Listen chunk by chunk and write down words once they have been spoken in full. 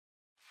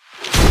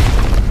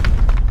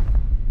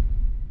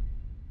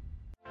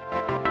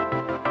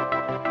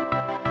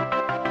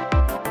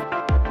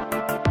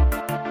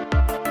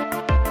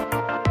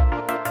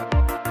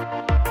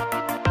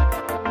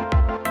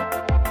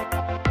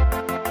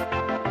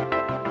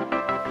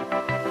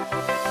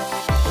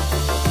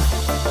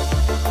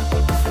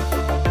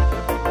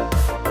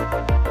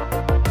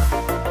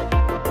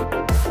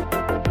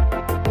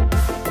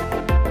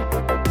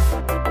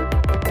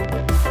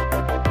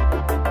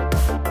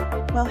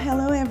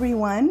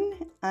everyone.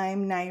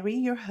 I'm Nairy,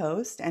 your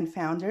host and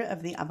founder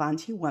of the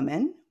Avanti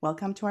Woman.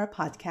 Welcome to our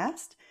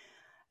podcast.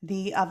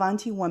 The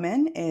Avanti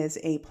Woman is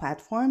a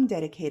platform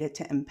dedicated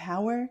to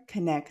empower,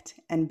 connect,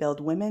 and build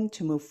women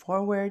to move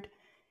forward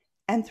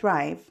and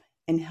thrive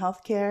in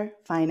healthcare,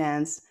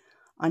 finance,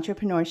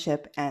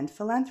 entrepreneurship, and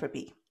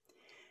philanthropy.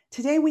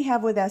 Today we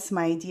have with us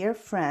my dear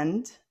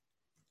friend,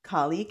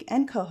 colleague,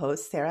 and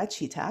co-host, Sara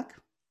Chitak.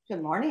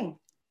 Good morning.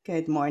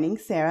 Good morning,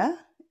 Sara.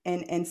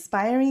 An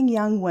inspiring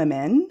young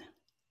woman,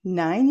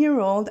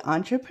 9-year-old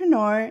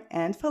entrepreneur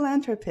and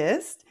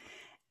philanthropist,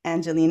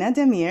 Angelina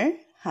Demir.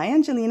 Hi,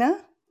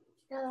 Angelina.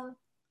 Hello.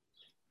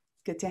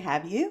 Good to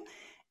have you.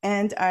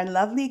 And our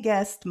lovely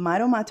guest,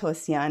 Maro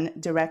Matosian,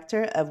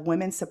 Director of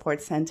Women's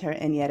Support Center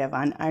in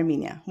Yerevan,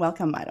 Armenia.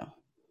 Welcome, Maro.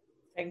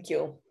 Thank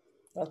you.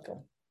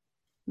 Welcome.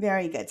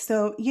 Very good.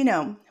 So,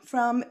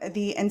 from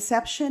the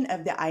inception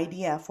of the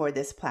idea for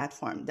this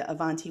platform, the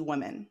Avanti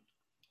Woman,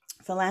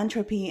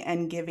 philanthropy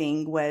and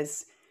giving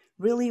was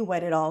really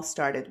what it all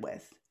started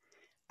with.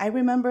 I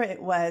remember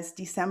it was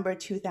December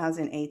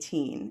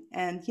 2018.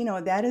 And,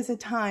 that is a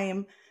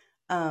time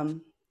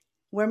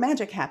where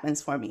magic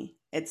happens for me.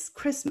 It's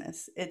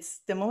Christmas. It's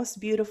the most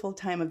beautiful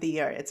time of the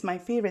year. It's my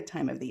favorite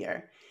time of the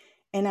year.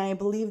 And I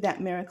believe that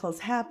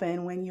miracles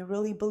happen when you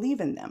really believe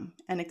in them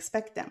and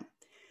expect them.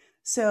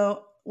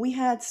 So we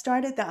had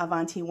started the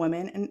Avanti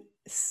Woman, and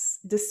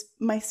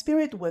my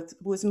spirit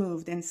was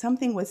moved, and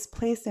something was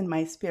placed in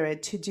my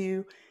spirit to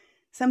do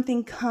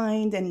something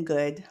kind and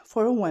good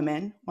for a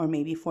woman, or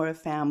maybe for a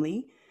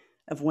family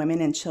of women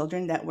and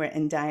children that were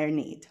in dire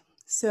need.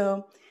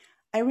 So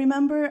I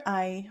remember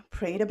I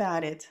prayed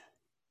about it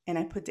and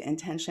I put the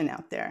intention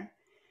out there.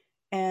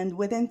 And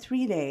within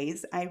 3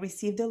 days, I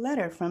received a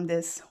letter from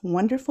this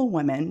wonderful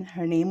woman.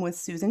 Her name was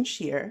Susan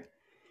Shear.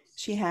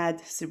 She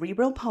had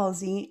cerebral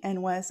palsy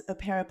and was a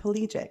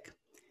paraplegic.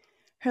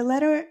 Her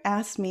letter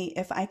asked me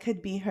if I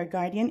could be her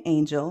guardian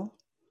angel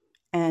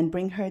and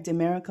bring her the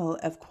miracle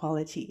of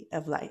quality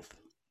of life.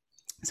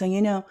 So,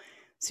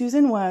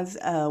 Susan was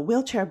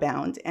wheelchair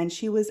bound, and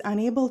she was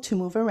unable to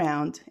move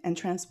around and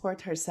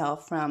transport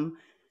herself from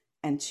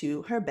and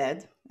to her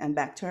bed and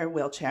back to her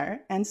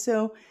wheelchair. And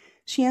so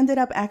she ended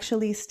up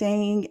actually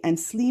staying and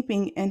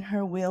sleeping in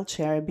her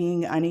wheelchair,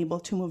 being unable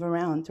to move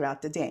around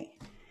throughout the day.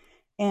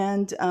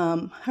 And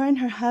her and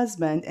her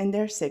husband in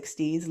their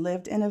 60s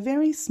lived in a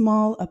very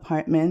small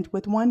apartment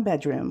with 1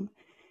 bedroom.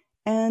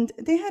 And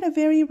they had a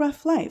very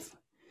rough life.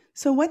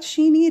 So what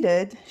she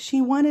needed,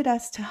 she wanted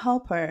us to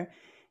help her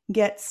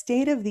get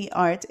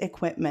state-of-the-art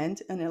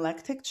equipment, an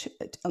electric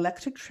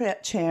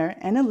chair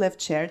and a lift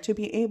chair to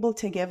be able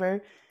to give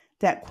her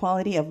that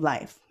quality of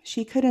life.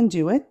 She couldn't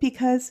do it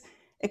because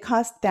it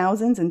cost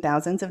thousands and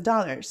thousands of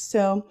dollars.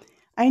 So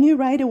I knew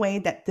right away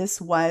that this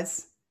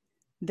was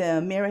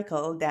the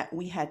miracle that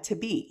we had to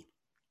be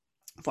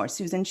for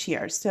Susan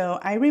Shear. So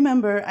I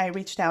remember I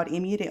reached out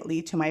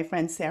immediately to my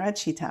friend Sara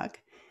Chitak,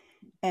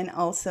 and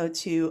also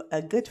to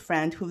a good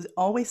friend who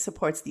always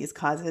supports these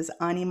causes,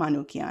 Ani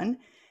Manukian.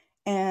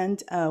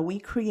 And we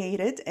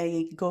created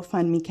a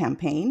GoFundMe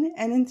campaign.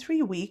 And in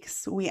 3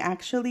 weeks, we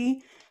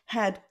actually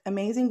had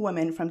amazing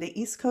women from the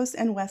East Coast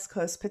and West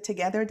Coast put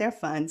together their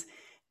funds,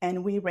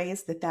 and we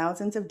raised the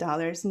thousands of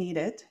dollars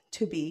needed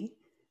to be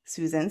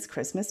Susan's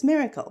Christmas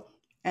miracle.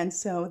 And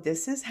so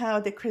this is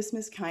how the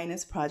Christmas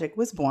Kindness Project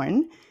was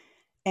born.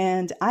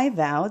 And I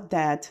vowed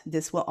that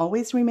this will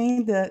always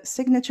remain the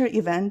signature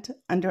event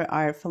under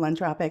our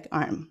philanthropic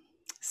arm.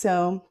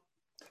 So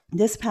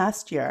this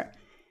past year,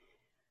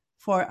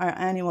 for our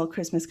annual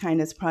Christmas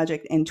Kindness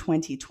Project in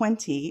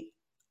 2020,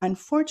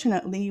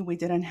 unfortunately, we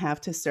didn't have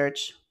to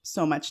search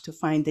so much to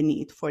find the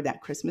need for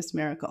that Christmas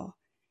miracle.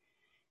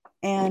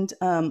 And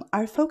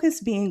our focus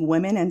being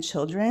women and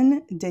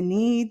children, the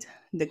need,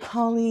 the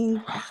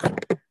calling,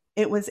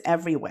 it was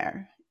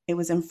everywhere. It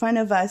was in front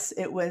of us.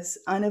 It was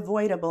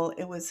unavoidable.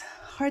 It was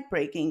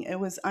heartbreaking. It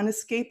was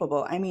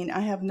unescapable. I mean, I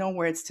have no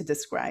words to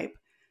describe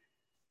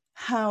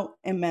how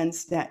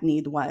immense that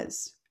need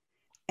was.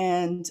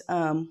 And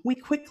we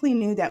quickly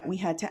knew that we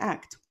had to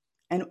act.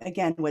 And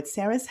again, with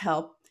Sara's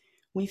help,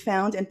 we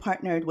found and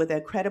partnered with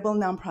a credible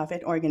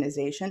nonprofit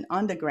organization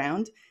on the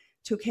ground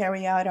to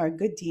carry out our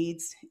good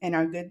deeds and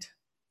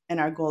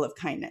our goal of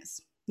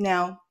kindness.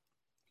 Now,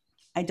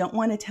 I don't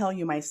want to tell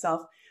you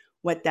myself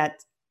what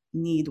that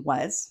need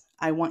was.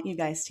 I want you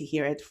guys to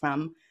hear it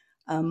from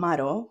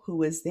Maro, who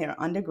was there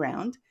on the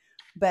ground,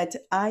 but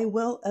I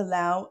will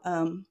allow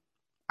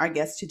our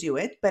guests to do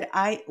it. But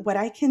what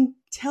I can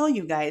tell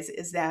you guys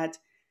is that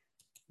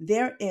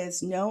there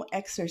is no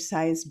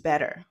exercise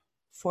better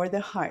for the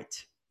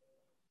heart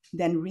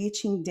than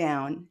reaching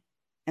down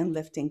and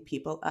lifting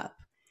people up.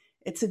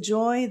 It's a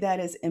joy that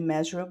is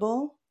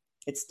immeasurable.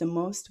 It's the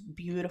most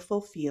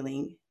beautiful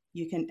feeling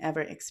you can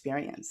ever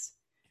experience.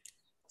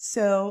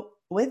 So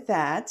with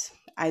that,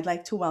 I'd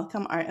like to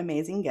welcome our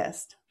amazing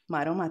guest,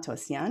 Maro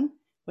Matosian,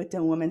 with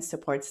the Women's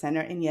Support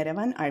Center in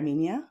Yerevan,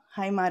 Armenia.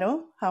 Hi,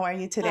 Maro. How are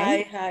you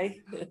today? Hi.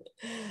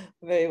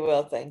 Very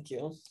well, thank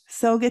you.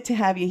 So good to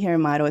have you here,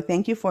 Maro.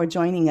 Thank you for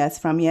joining us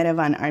from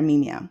Yerevan,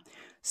 Armenia.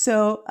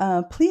 So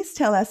please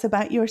tell us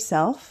about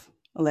yourself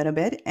a little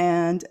bit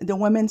and the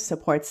Women's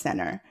Support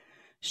Center.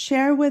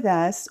 Share with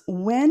us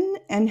when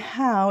and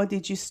how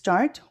did you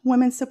start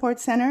Women's Support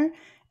Center,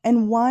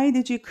 and why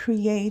did you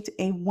create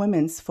a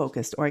women's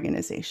focused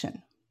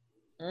organization?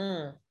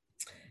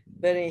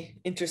 Very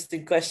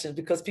interesting question,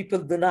 because people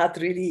do not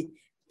really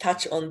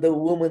touch on the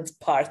woman's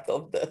part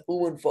of the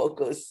woman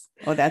focus.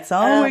 Oh, that's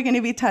all we're going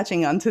to be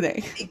touching on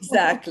today.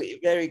 Exactly.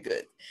 Very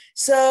good.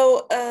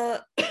 So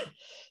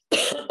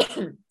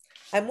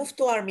I moved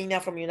to Armenia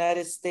from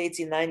United States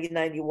in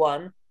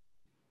 1991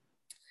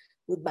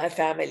 with my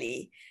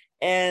family.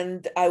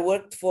 And I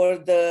worked for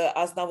the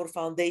Aznavour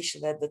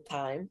Foundation at the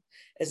time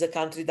as a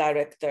country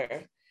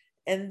director.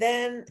 And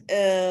then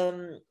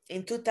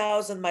in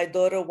 2000, my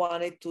daughter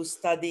wanted to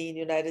study in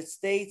the United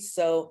States.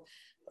 So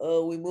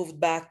we moved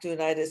back to the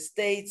United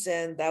States,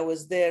 and I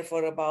was there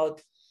for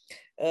about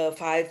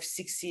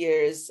 5-6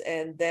 years.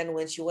 And then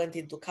when she went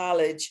into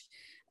college,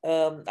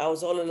 I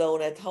was all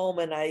alone at home,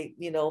 and I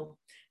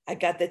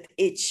got that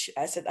itch.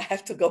 I said, I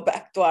have to go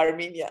back to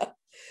Armenia.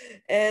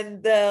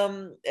 And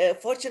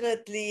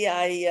fortunately,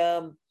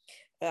 I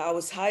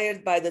was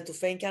hired by the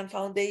Tufenkian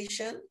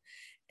Foundation.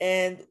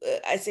 And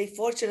I say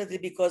fortunately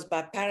because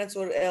my parents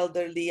were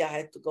elderly, I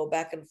had to go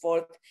back and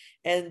forth,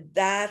 and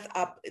that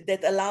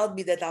allowed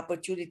me that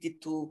opportunity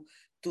to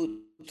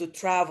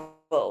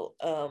travel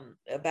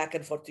back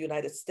and forth to the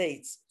United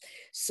States.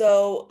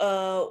 So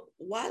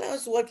while I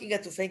was working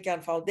at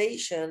Tufenkian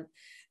Foundation,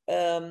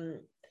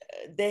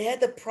 they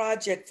had a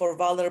project for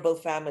vulnerable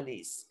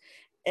families.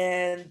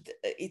 And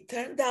it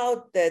turned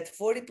out that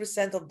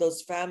 40% of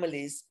those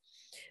families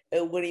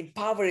were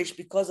impoverished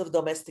because of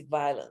domestic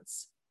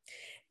violence.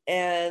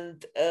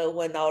 And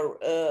when our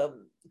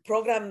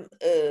program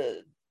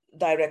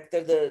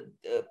director,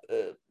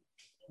 the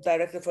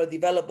director for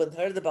development,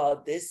 heard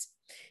about this,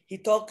 he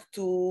talked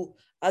to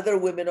other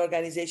women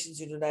organizations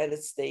in the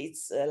United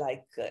States,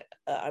 like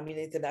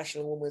Armenian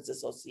International Women's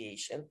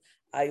Association,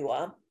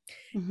 IWA.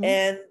 Mm-hmm.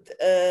 And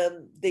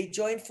they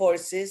joined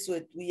forces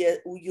with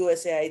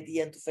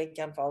USAID and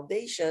Tufenkian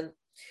Foundation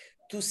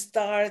to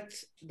start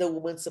the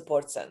Women's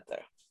Support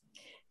Center.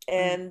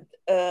 And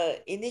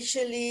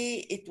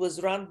initially, it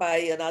was run by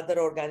another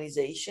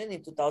organization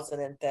in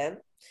 2010,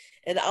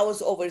 and I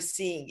was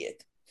overseeing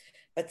it.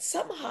 But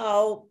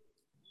somehow,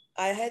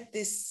 I had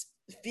this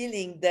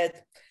feeling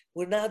that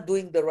we're not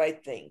doing the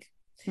right thing.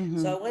 Mm-hmm.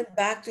 So I went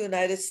back to the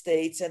United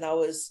States, and I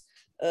was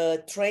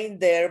trained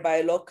there by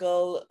a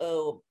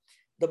local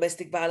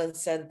domestic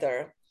violence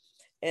center.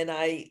 And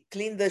I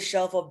cleaned the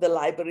shelf of the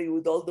library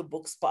with all the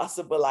books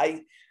possible.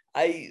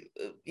 I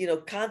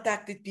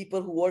contacted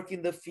people who work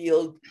in the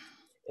field,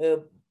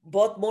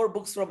 bought more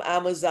books from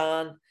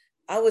Amazon.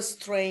 I was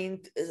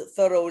trained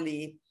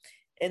thoroughly.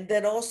 And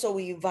then also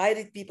we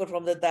invited people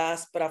from the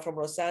diaspora from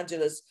Los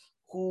Angeles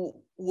who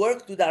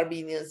worked with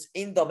Armenians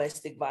in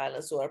domestic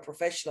violence, who are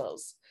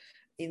professionals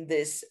in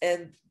this,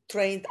 and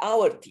trained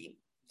our team.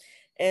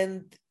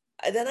 And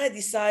then I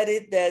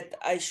decided that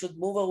I should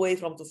move away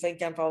from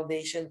Tufenkian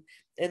Foundation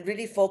and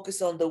really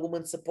focus on the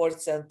Women's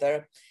Support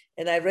Center.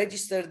 And I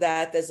registered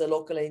that as a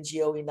local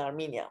NGO in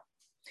Armenia.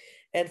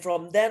 And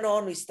from then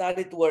on, we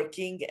started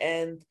working.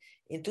 And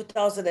in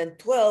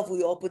 2012,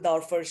 we opened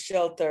our first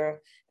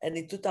shelter. And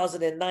in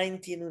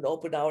 2019, we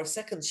opened our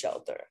second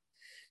shelter.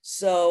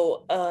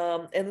 So,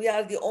 and we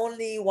are the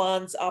only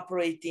ones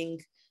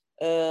operating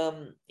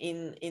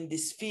in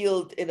this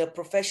field in a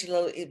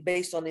professional,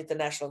 based on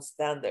international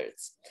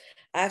standards.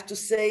 I have to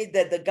say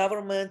that the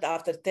government,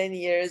 after 10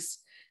 years,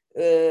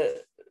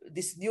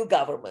 this new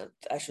government,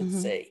 I should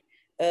say,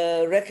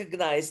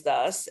 recognized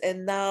us,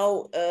 and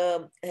now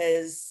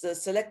has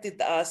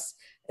selected us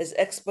as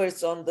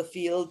experts on the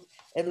field.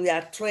 And we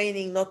are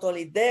training not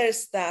only their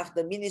staff,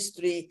 the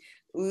ministry,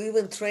 we're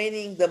even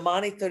training the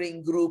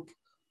monitoring group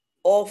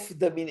of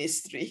the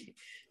ministry.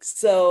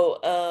 So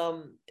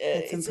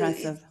it's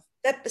impressive.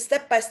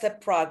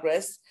 Step-by-step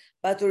progress,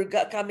 but we're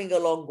coming a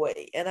long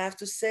way. And I have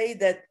to say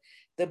that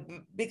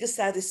the biggest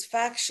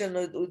satisfaction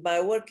with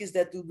my work is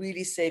that we're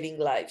really saving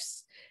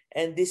lives.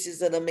 And this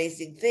is an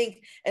amazing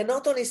thing. And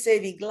not only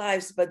saving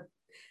lives, but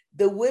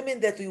the women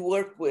that we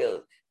work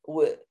with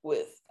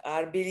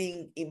are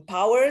being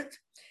empowered.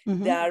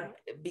 Mm-hmm. They are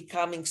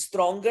becoming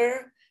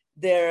stronger.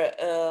 Their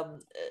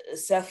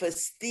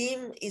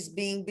self-esteem is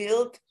being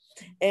built,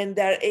 and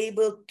they're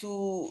able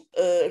to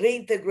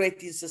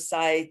reintegrate in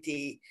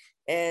society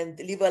and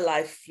live a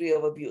life free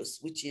of abuse,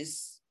 which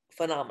is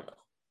phenomenal.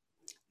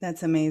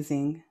 That's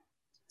amazing.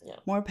 Yeah.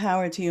 More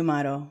power to you,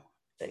 Maro.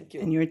 Thank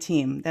you. And your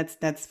team.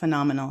 That's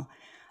phenomenal.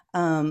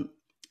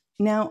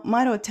 Now,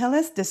 Maro, tell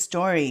us the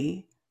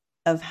story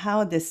of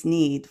how this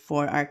need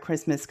for our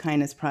Christmas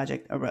Kindness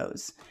Project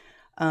arose.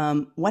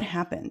 What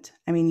happened?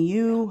 I mean,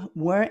 you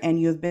were and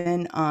you've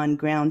been on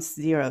ground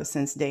zero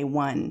since day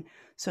one.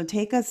 So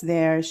take us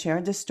there,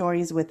 share the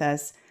stories with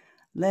us.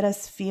 Let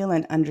us feel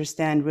and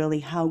understand really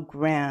how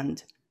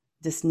grand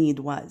this need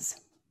was.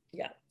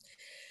 Yeah.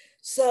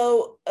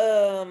 So,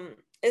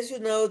 as you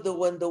know,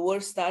 when the war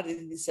started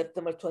in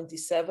September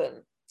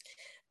 27,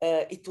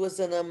 It was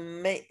an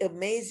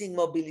amazing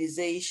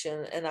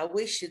mobilization, and I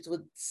wish it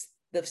would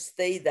have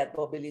stayed that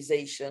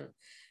mobilization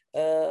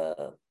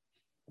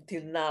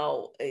till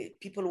now.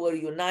 People were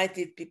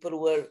united, people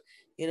were,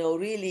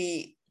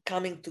 really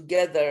coming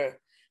together.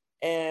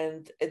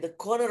 And at the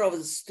corner of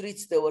the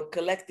streets, they were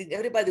collecting,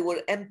 everybody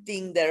were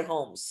emptying their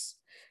homes,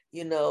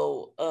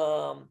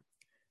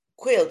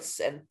 quilts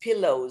and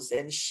pillows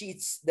and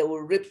sheets that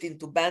were ripped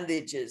into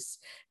bandages,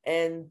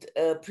 and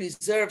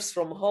preserves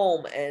from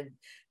home,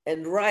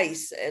 and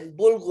rice and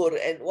bulgur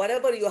and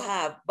whatever you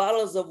have,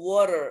 bottles of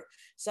water.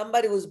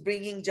 Somebody was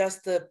bringing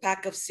just a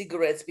pack of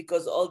cigarettes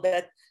because all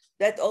that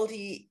all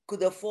he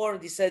could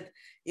afford. He said,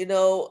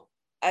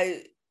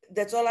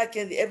 that's all I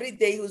can. Every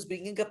day he was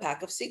bringing a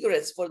pack of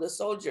cigarettes for the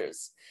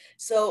soldiers.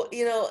 So,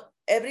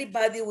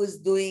 everybody was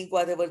doing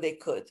whatever they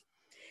could.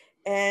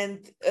 And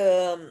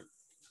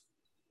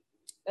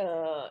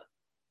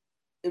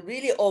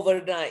really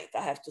overnight,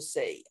 I have to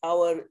say,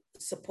 our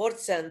support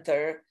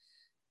center,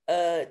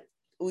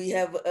 we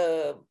have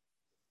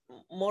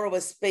more of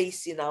a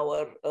space in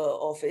our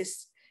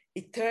office.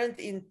 It turned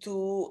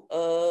into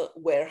a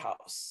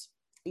warehouse,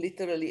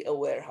 literally a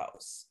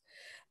warehouse.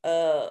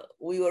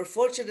 We were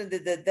fortunate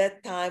that at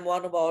that time,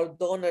 one of our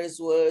donors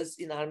was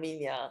in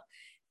Armenia,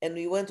 and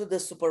we went to the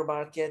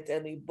supermarket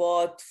and we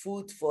bought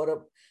food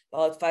for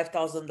about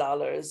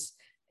 $5,000.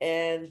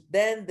 And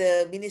then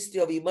the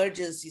Ministry of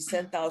Emergency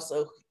sent us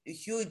a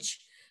huge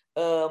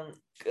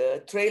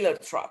trailer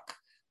truck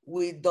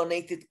with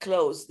donated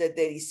clothes that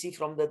they received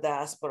from the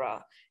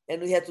diaspora.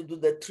 And we had to do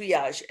the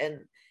triage.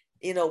 And,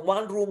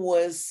 one room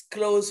was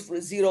closed for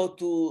 0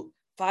 to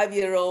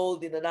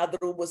 5-year-old. In another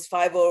room was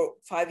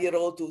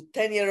 5-year-old to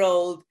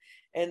 10-year-old.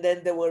 And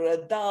then there were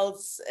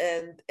adults,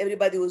 and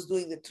everybody was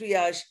doing the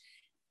triage.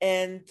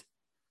 And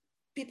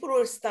people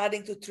were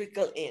starting to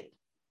trickle in.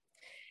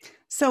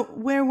 So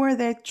where were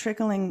they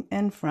trickling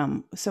in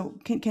from? So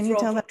can you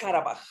tell that?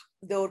 Karabakh.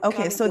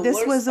 Okay, so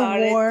this was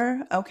a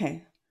war.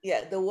 Okay.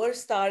 Yeah, the war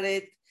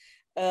started.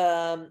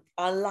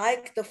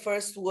 Unlike the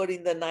first war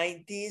in the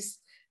 90s,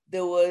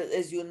 there was,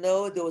 as you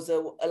know, there was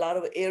a lot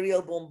of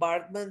aerial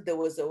bombardment. There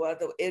was a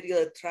lot of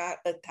aerial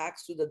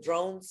attacks with the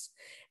drones,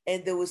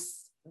 and there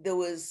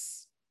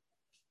was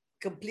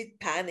complete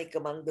panic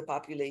among the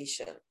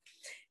population.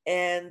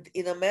 And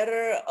in a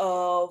matter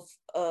of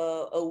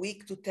a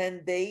week to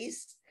 10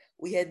 days,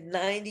 we had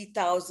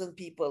 90,000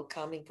 people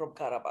coming from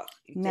Karabakh.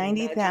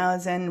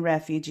 90,000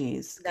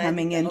 refugees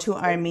coming into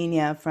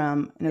Armenia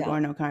from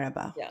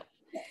Nagorno-Karabakh. Yeah.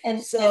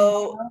 And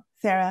so,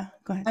 Sarah,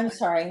 go ahead. I'm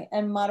sorry.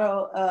 And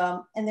Maro,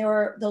 and there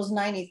were those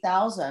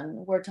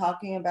 90,000, we're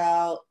talking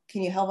about,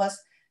 can you help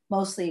us?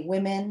 Mostly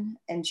women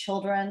and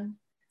children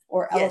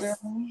or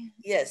elderly?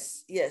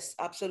 Yes,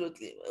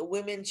 absolutely.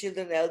 Women,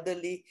 children,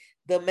 elderly.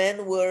 The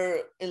men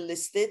were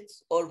enlisted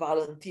or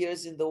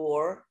volunteers in the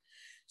war.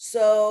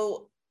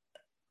 So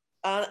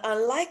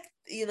unlike,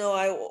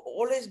 I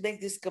always make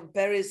this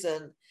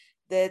comparison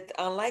that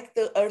unlike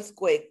the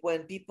earthquake,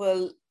 when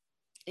people,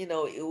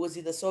 it was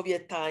in the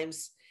Soviet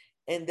times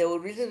and they were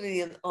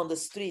really on the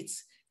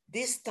streets,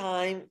 this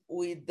time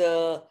with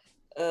the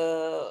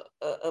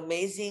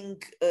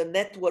amazing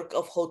network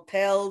of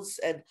hotels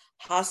and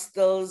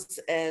hostels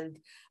and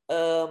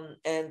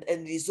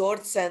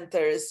resort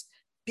centers,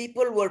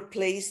 people were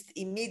placed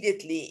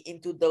immediately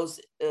into those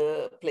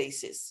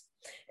places.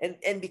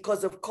 And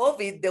because of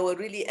COVID, they were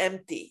really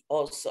empty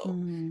also.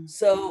 Mm.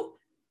 So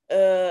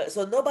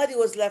nobody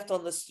was left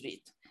on the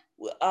street.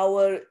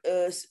 Our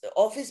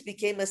office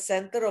became a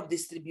center of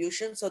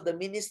distribution. So the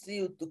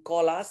ministry would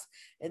call us,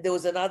 and there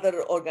was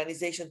another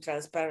organization,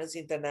 Transparency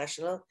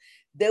International.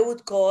 They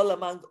would call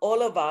among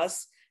all of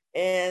us,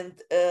 and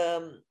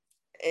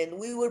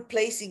we were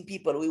placing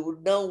people. We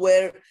would know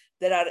where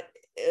there are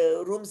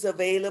rooms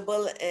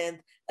available,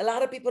 and a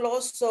lot of people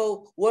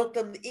also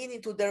welcomed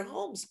into their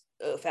homes,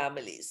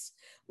 families,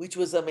 which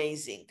was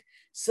amazing.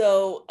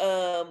 So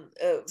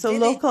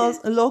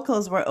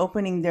locals were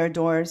opening their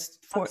doors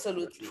for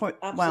absolutely.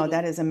 Wow,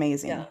 that is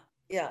amazing.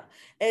 Yeah.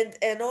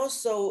 And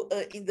also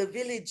in the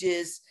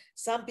villages,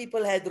 some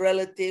people had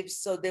relatives,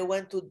 so they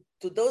went to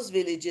those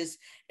villages,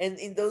 and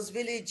in those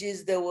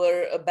villages there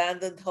were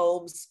abandoned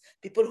homes,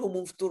 people who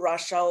moved to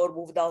Russia or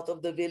moved out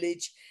of the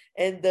village,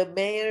 and the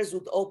mayors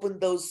would open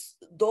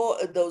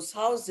those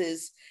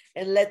houses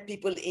and let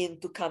people in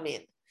to come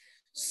in.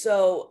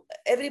 So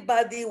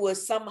everybody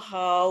was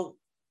somehow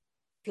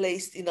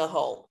placed in a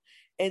home.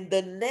 And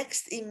the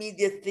next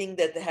immediate thing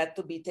that had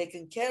to be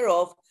taken care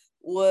of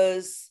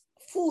was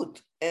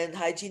food and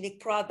hygienic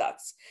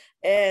products.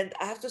 And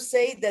I have to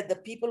say that the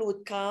people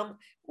would come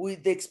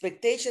with the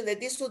expectation that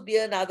this would be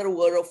another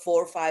war of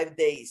 4 or 5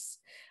 days.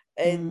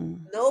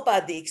 And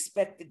nobody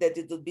expected that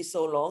it would be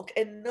so long.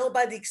 And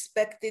nobody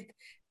expected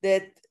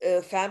that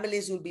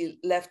families would be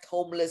left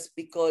homeless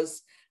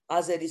because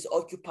Azeris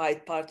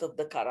occupied part of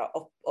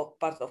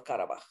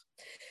Karabakh.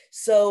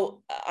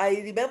 So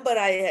I remember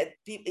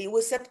it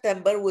was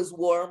September, was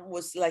warm,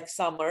 was like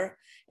summer,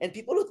 and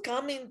people would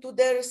come into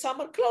their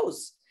summer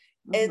clothes.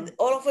 Mm-hmm. And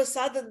all of a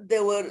sudden they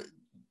were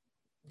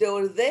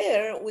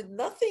there with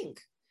nothing.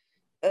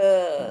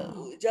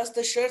 just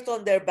a shirt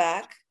on their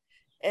back,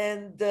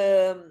 and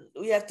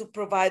we have to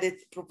provide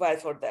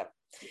for them.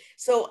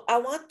 So I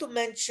want to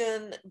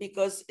mention,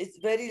 because it's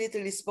very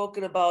little is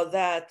spoken about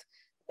that,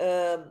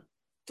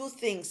 two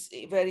things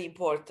very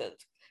important.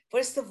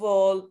 First of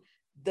all,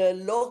 the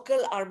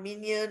local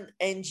Armenian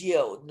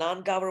NGO,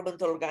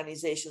 non-governmental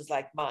organizations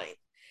like mine,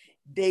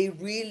 they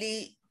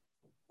really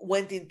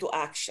went into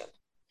action.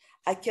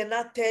 I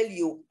cannot tell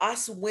you,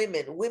 us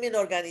women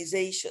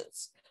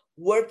organizations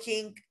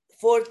working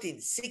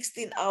 14,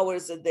 16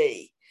 hours a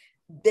day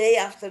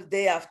after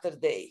day after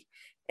day.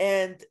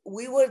 And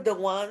we were the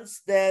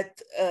ones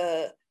that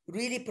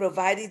really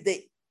provided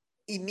the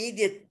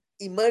immediate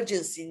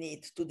emergency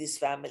need to this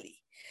family.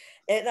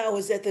 And I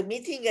was at a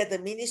meeting at the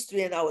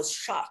ministry, and I was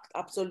shocked,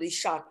 absolutely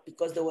shocked,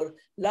 because there were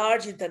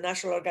large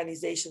international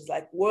organizations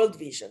like World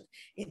Vision,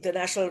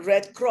 International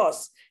Red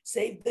Cross,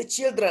 Save the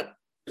Children,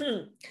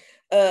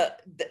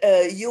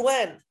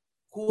 UN,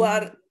 who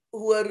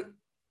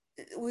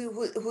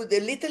they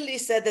literally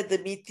said at the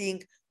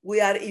meeting, we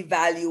are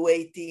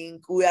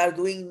evaluating, we are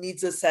doing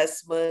needs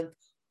assessment.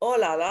 Oh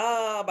la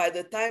la, by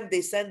the time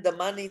they send the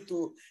money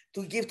to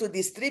give, to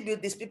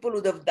distribute, these people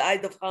would have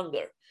died of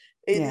hunger.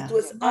 It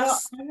was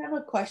us. I have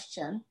a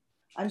question.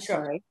 I'm Sure.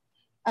 sorry.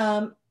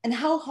 And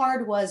how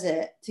hard was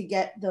it to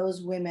get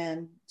those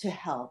women to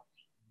help?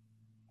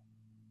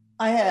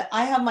 I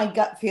have my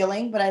gut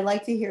feeling, but I'd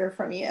like to hear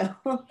from you.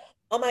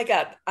 Oh my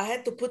God, I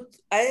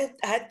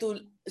had to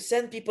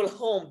send people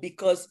home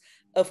because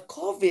of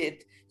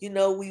COVID. You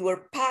know, we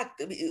were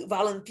packed.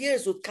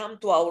 Volunteers would come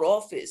to our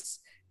office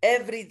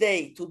every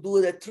day to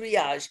do the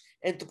triage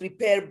and to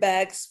prepare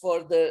bags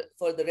for the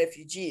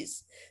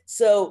refugees.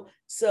 So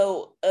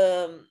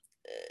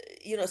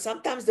you know,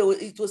 sometimes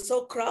it was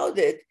so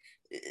crowded,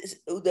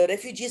 the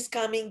refugees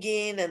coming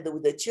in, and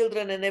the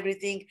children and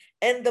everything,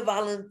 and the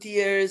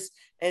volunteers,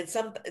 and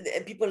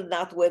people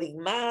not wearing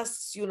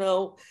masks. You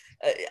know,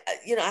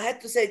 I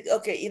had to say,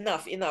 okay,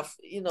 enough.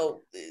 You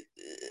know,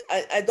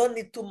 I don't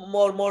need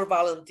more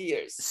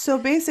volunteers. So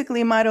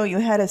basically, Maro, you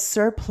had a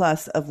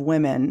surplus of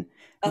women,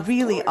 Of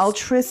really course.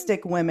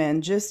 altruistic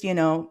women, just,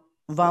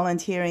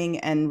 volunteering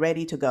and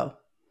ready to go.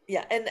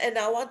 Yeah, and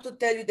I want to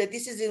tell you that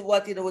this is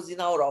what was in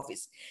our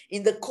office.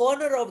 In the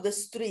corner of the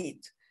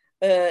street,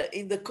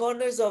 in the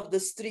corners of the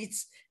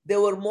streets, there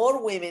were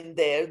more women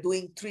there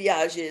doing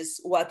triages,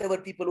 whatever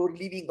people were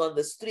living on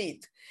the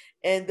street.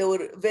 And there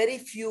were very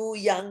few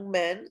young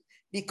men,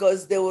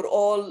 because they were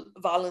all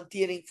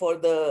volunteering for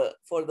the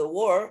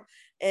war.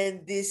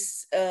 And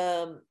this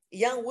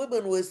young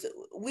woman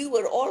we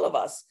were, all of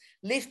us,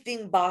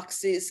 lifting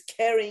boxes,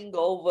 carrying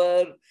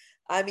over.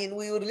 I mean,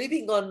 we were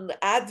living on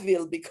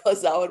Advil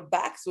because our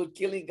backs were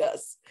killing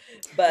us.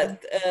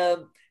 But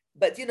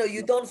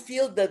you don't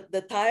feel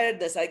the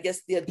tiredness. I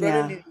guess the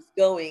adrenaline is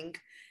going.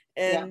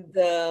 And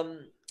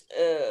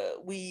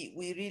we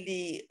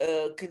really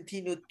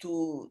continue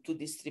to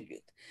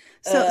distribute.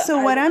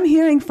 So what I'm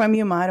hearing from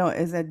you, Maro,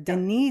 is that the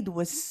need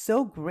was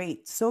so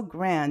great, so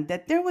grand,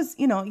 that there was,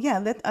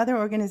 let other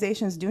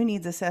organizations do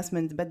needs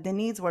assessments, but the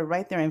needs were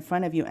right there in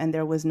front of you, and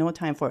there was no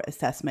time for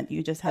assessment.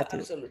 You just had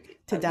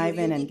to dive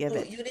in and give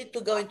it. You need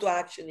to go into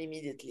action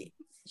immediately.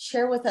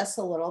 Share with us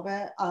a little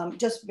bit,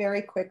 just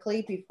very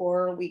quickly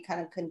before we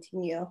kind of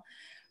continue.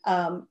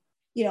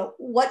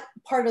 What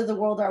part of the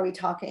world are we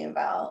talking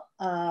about?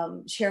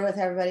 Share with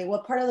everybody,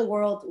 what part of the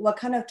world, what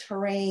kind of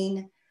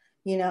terrain,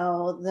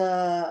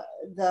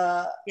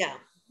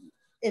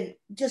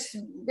 just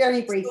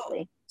very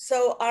briefly.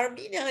 So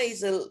Armenia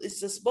is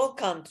a small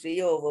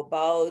country of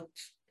about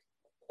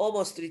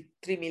almost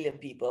 3 million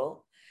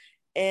people,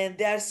 and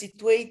they are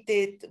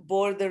situated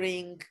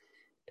bordering,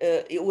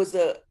 it was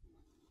a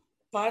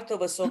part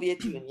of a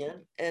Soviet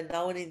Union and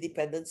now an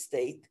independent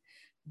state,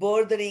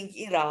 bordering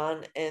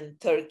Iran and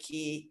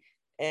Turkey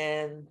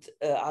and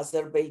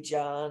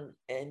Azerbaijan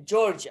and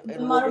Georgia.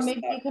 Maro,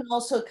 maybe you can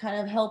also kind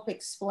of help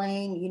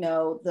explain,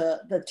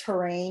 the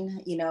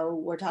terrain.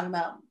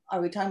 Are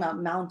we talking about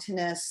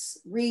mountainous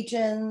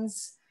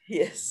regions?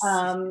 Yes.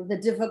 The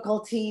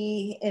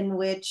difficulty in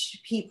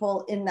which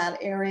people in that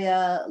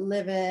area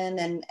live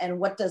in, and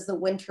what does the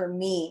winter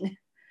mean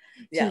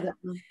to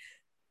them?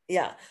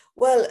 Yeah,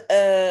 well,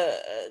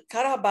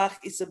 Karabakh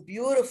is a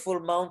beautiful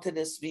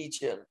mountainous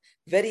region,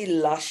 very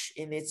lush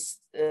in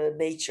its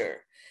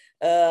nature.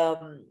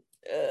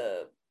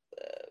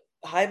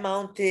 High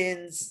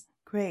mountains.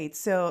 Great.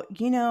 So,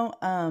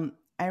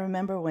 I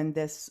remember when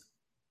this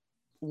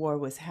war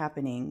was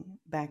happening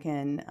back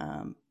in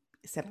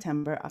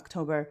September,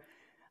 October,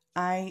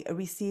 I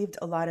received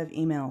a lot of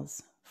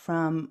emails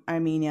from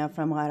Armenia,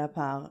 from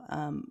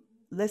Karabakh,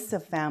 lists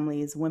of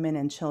families, women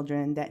and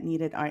children that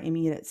needed our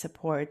immediate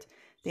support.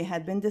 They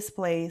had been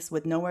displaced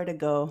with nowhere to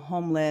go,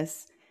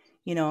 homeless.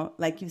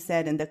 Like you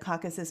said, in the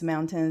Caucasus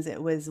Mountains,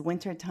 it was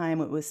wintertime,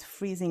 it was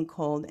freezing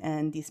cold,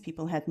 and these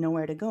people had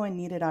nowhere to go and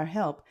needed our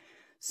help.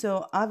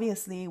 So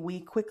obviously, we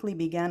quickly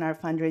began our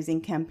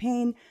fundraising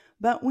campaign,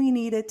 but we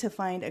needed to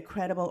find a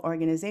credible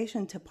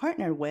organization to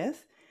partner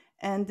with.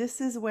 And this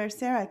is where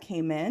Sara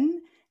came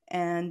in.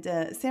 And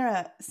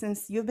Sara,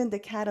 since you've been the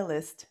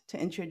catalyst to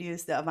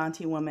introduce the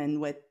Avanti Woman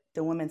with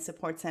the Women's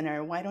Support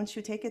Center, why don't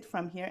you take it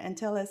from here and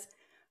tell us,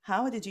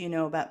 how did you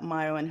know about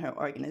Maro and her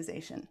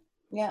organization?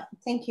 Yeah,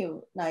 thank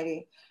you,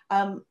 Nairy.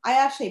 I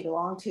actually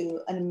belong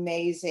to an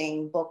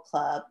amazing book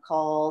club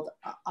called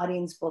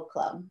Audience Book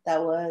Club that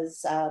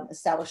was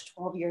established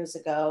 12 years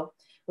ago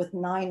with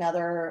 9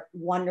 other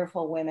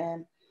wonderful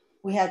women.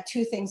 We had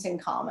 2 things in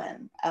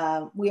common.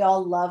 We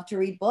all love to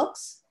read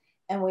books,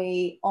 and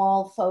we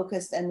all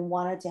focused and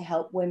wanted to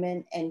help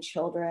women and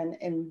children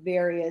in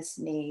various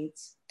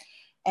needs.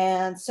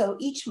 And so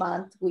each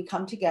month we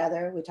come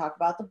together, we talk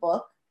about the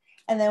book,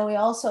 and then we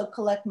also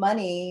collect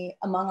money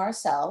among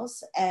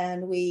ourselves,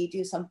 and we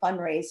do some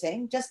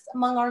fundraising just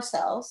among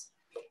ourselves.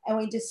 And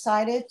we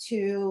decided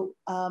to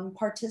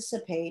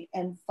participate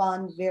and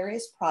fund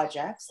various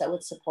projects that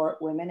would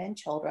support women and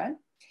children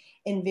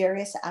in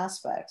various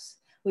aspects.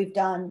 We've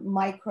done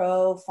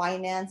micro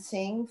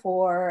financing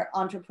for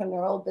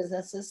entrepreneurial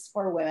businesses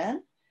for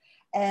women.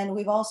 And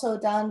we've also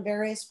done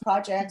various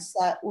projects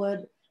that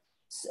would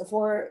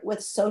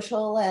with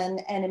social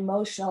and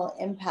emotional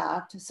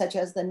impact, such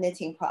as the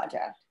knitting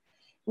project.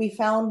 We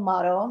found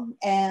Maro,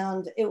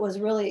 and it was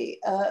really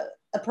a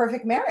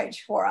perfect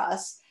marriage for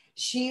us.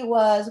 She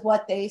was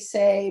what they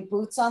say,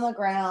 boots on the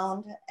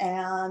ground,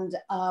 and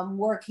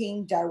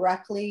working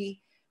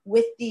directly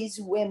with these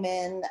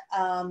women,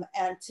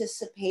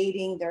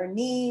 anticipating their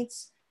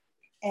needs,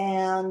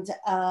 and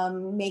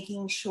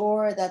making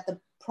sure that the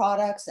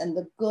products and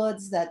the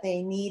goods that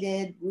they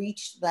needed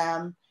reached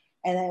them,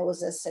 and it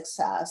was a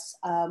success.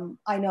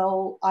 I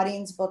know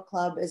Audience Book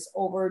Club is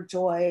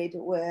overjoyed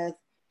with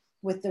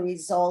the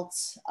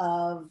results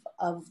of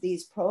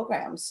these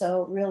programs.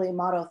 So really,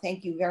 Maro,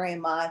 thank you very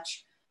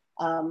much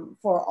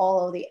for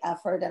all of the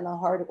effort and the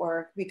hard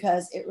work,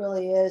 because it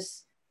really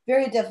is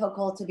very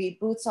difficult to be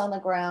boots on the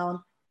ground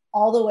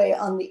all the way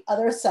on the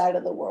other side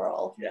of the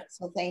world. Yeah.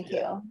 So thank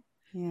you.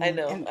 Yeah. I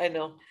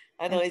know.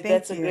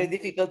 That's a great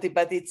difficulty,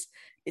 but it's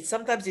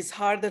sometimes it's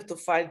harder to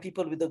find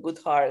people with a good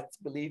heart.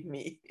 Believe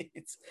me,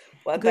 it's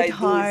what good I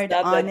heart, do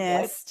is not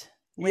honest,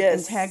 with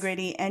yes.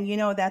 integrity. And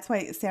that's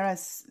why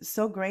Sarah's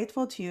so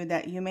grateful to you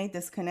that you made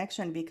this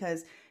connection,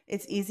 because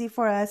it's easy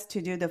for us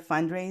to do the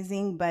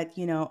fundraising, but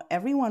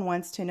everyone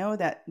wants to know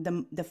that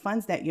the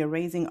funds that you're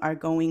raising are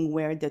going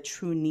where the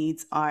true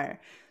needs are.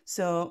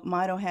 So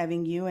Maro,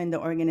 having you in the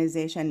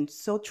organization,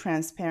 so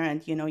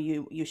transparent,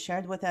 you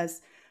shared with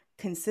us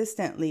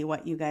consistently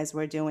what you guys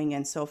were doing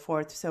and so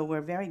forth. So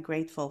we're very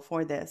grateful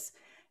for this.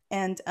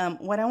 And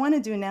what I want to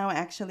do now,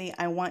 actually,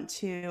 I want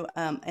to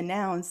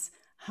announce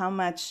how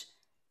much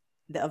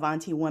the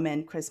Avanti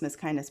Woman Christmas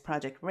Kindness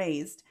Project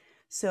raised.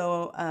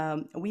 So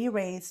we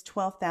raised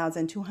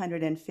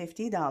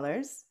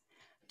 $12,250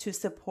 to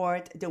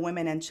support the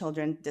women and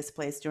children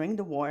displaced during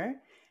the war.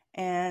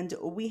 And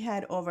we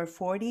had over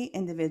 40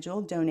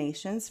 individual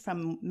donations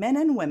from men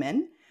and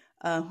women,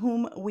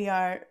 whom we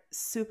are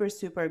super,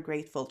 super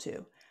grateful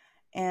to.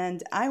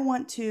 And I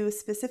want to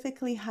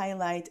specifically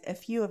highlight a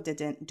few of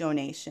the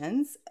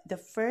donations. The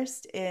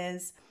first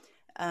is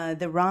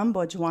the Ram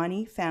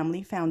Bojwani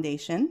Family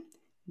Foundation.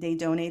 They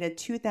donated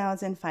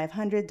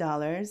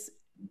 $2,500.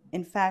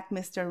 In fact,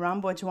 Mr.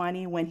 Ram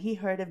Bojwani, when he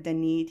heard of the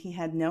need, he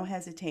had no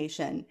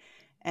hesitation.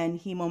 And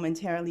he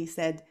momentarily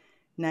said,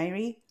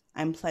 Nairy,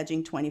 I'm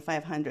pledging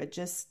 $2,500.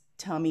 Just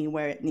tell me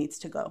where it needs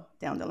to go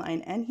down the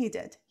line. And he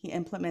did. He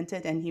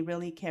implemented, and he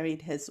really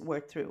carried his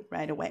word through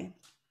right away.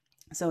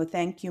 So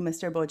thank you,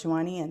 Mr.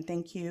 Bojwani, and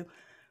thank you,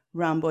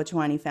 Ram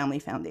Bojwani Family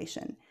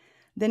Foundation.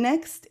 The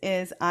next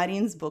is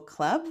Audience Book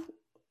Club,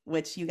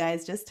 which you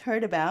guys just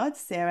heard about.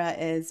 Sara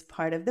is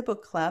part of the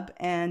book club,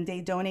 and they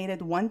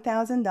donated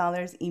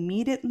 $1,000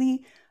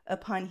 immediately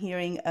upon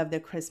hearing of the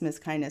Christmas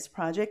Kindness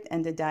Project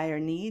and the dire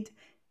need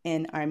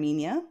in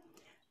Armenia.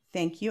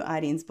 Thank you,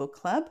 Audience Book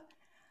Club.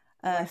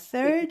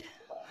 Third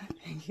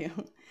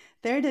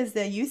is the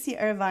UC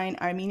Irvine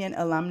Armenian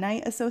Alumni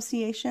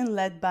Association,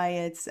 led by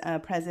its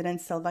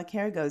president, Silva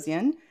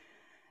Ghazourian.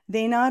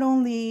 They not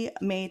only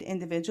made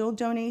individual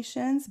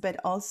donations, but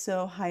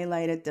also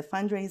highlighted the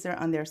fundraiser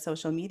on their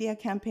social media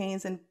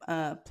campaigns and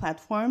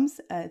platforms.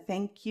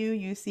 Thank you,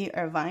 UC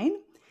Irvine.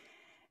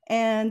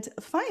 And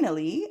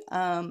finally,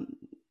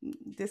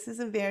 this is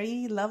a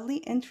very lovely,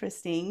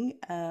 interesting,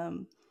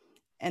 and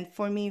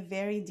for me,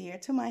 very dear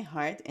to my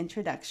heart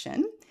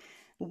introduction.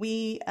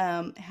 We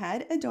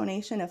had a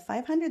donation of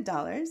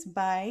 $500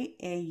 by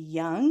a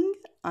young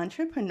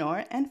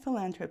entrepreneur and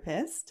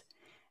philanthropist,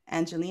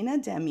 Angelina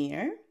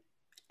Demir.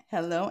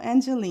 Hello,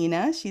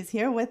 Angelina. She's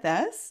here with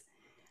us.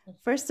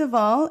 First of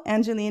all,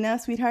 Angelina,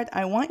 sweetheart,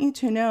 I want you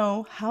to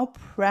know how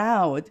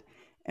proud,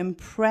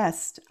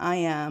 impressed I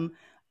am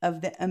of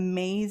the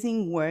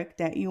amazing work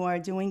that you are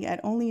doing at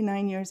only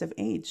 9 years of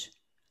age.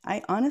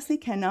 I honestly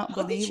cannot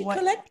believe what...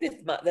 How did she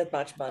collect that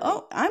much money?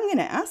 Oh, I'm going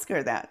to ask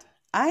her that.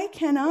 I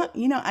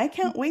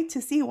can't wait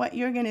to see what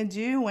you're going to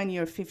do when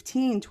you're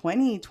 15,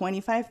 20,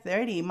 25,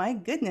 30. My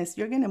goodness,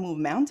 you're going to move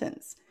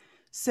mountains.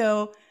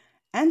 So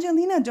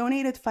Angelina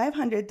donated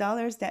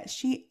 $500 that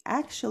she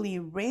actually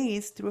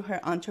raised through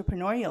her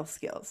entrepreneurial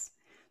skills.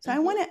 So I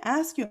want to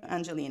ask you,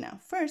 Angelina,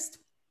 first,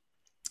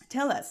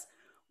 tell us,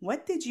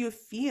 what did you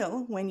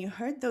feel when you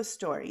heard those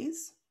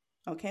stories,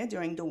 okay,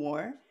 during the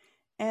war?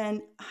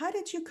 And how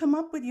did you come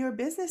up with your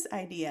business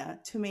idea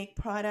to make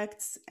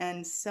products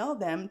and sell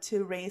them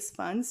to raise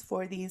funds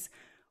for these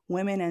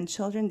women and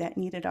children that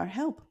needed our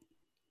help?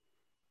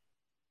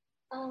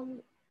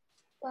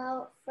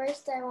 Well,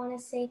 first I want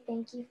to say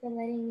thank you for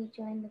letting me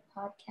join the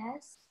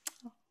podcast.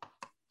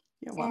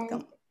 You're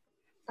welcome.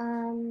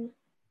 And,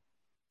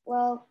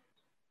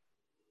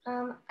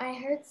 I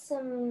heard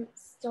some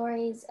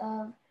stories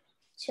of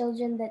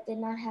children that did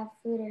not have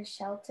food or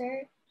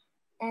shelter,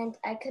 and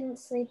I couldn't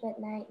sleep at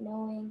night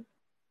knowing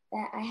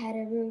that I had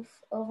a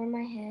roof over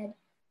my head,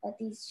 but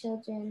these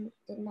children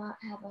did not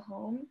have a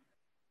home,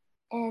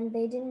 and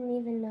they didn't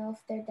even know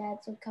if their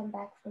dads would come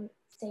back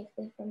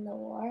safely from the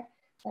war,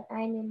 but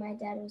I knew my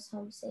dad was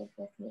home safe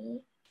with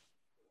me.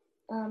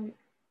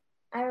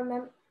 I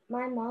remember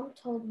my mom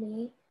told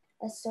me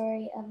a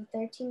story of a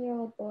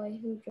 13-year-old boy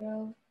who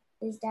drove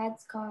his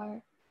dad's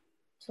car,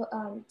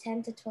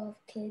 10 to 12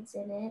 kids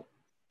in it,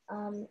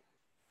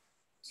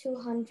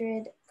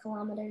 200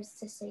 kilometers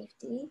to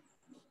safety.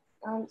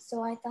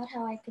 So I thought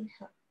how I could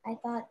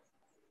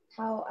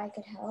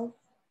help.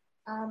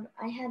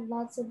 I had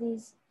lots of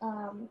these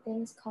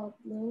things called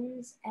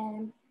looms,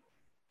 and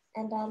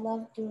I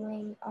love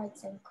doing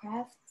arts and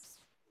crafts.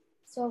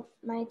 So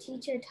my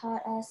teacher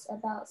taught us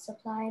about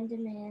supply and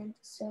demand.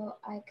 So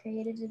I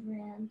created a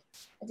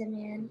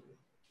demand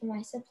for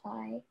my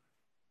supply,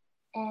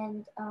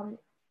 and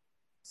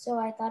so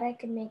I thought I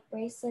could make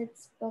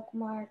bracelets,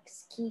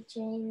 bookmarks,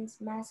 keychains,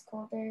 mask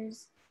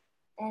holders,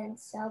 and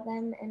sell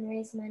them and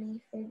raise money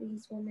for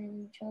these women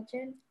and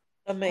children.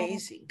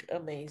 Amazing,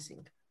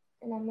 amazing.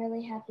 And I'm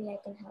really happy I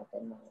can help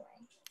in my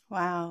way.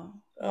 Wow.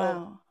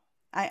 Wow.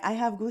 I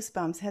have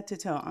goosebumps head to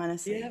toe,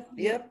 honestly.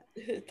 Yep.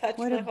 Touch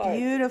what my a heart.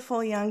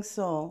 beautiful young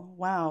soul.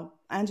 Wow.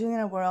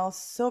 Angelina, we're all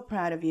so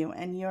proud of you.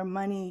 And your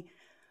money,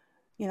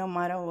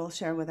 Maro will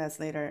share with us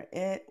later,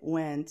 it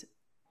went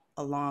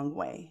a long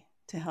way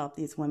to help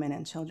these women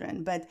and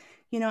children. But,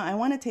 I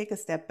want to take a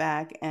step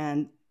back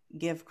and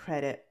give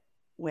credit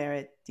where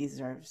it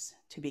deserves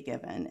to be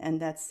given.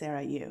 And that's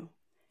Sara, you.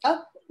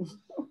 Oh,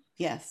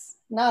 yes.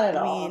 Not at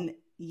all. I mean,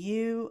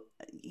 you've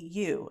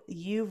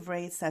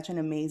raised such an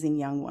amazing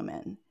young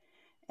woman,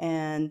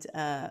 and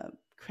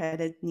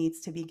credit needs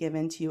to be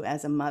given to you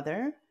as a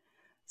mother.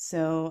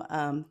 So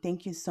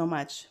thank you so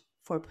much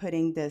for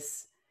putting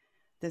this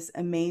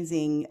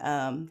amazing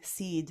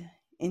seed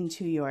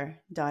into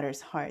your daughter's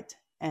heart.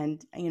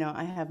 And,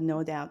 I have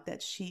no doubt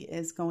that she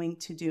is going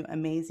to do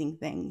amazing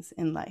things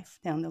in life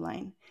down the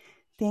line.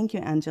 Thank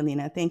you,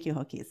 Angelina. Thank you,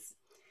 Hokis.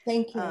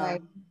 Thank you,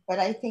 but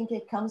I think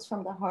it comes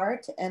from the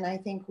heart, and I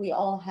think we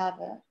all have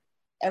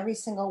every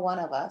single one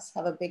of us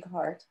have a big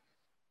heart.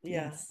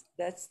 Yes,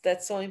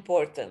 that's so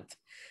important.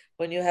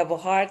 When you have a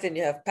heart and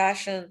you have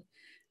passion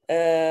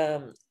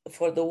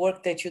for the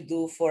work that you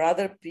do for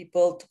other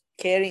people,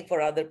 caring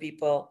for other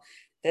people,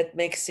 that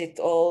makes it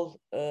all,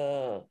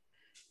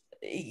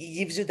 it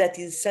gives you that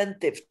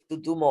incentive to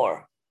do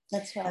more.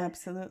 That's right.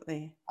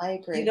 Absolutely. I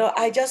agree.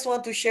 I just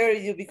want to share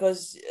with you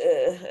because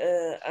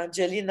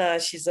Angelina,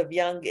 she's of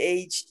young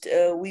age.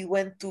 We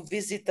went to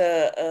visit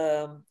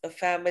a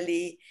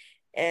family,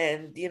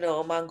 and,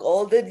 among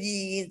all the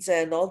needs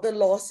and all the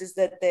losses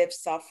that they've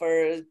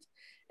suffered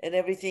and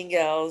everything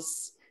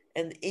else,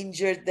 and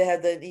injured, they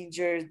had an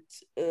injured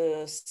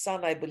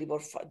son, I believe,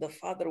 or the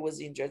father was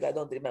injured. I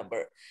don't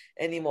remember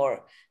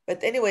anymore.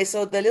 But anyway,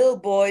 so the little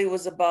boy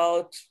was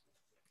about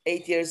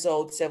 8 years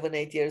old, 7,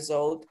 8 years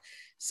old.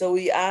 So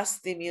we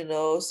asked him,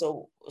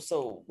 so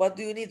what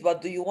do you need?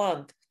 What do you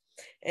want?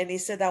 And he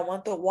said, I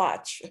want a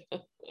watch,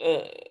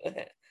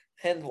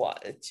 hand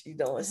watch,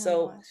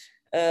 So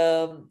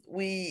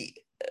we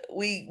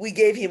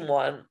gave him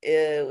one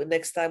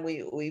next time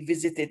we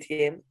visited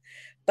him.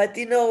 But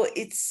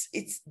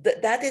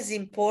that is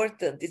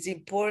important. It's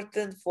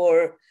important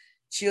for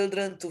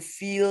children to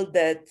feel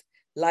that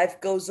life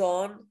goes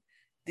on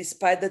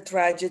despite the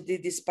tragedy,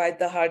 despite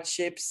the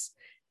hardships.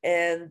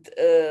 And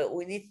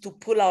we need to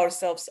pull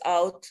ourselves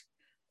out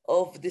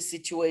of the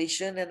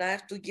situation. And I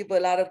have to give a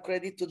lot of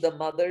credit to the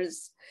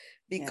mothers,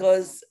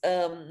 because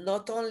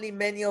not only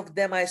many of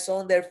them, I saw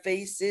on their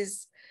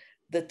faces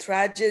the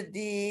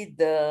tragedy,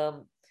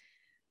 the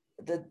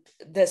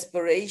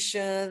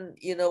desperation,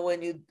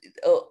 when you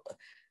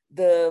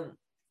the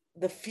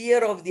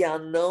fear of the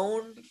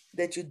unknown,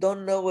 that you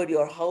don't know where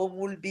your home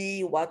will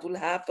be, what will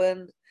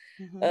happen,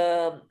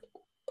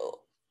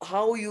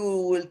 how you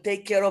will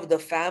take care of the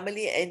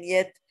family, and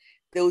yet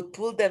they would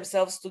pull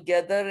themselves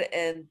together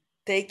and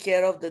take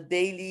care of the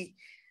daily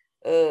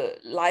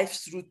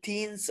life's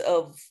routines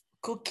of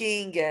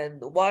cooking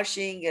and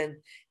washing and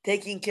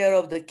taking care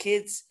of the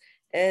kids.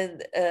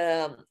 And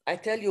I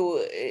tell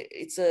you,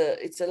 it's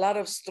a lot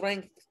of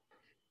strength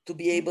to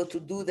be able to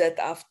do that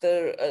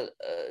after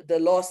the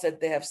loss that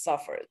they have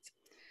suffered.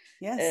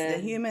 Yes,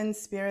 the human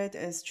spirit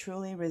is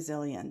truly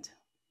resilient.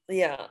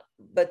 yeah,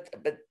 but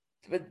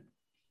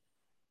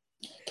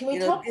Can we you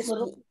know talk a this.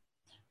 little?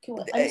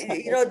 I just have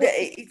You know,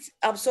 this.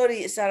 I'm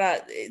sorry,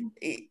 Sarah.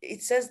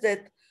 It says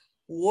that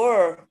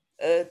war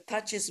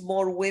touches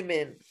more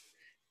women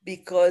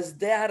because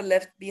they are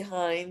left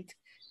behind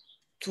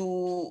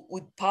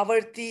with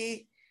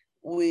poverty,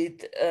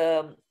 with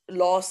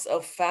loss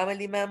of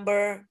family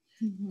member,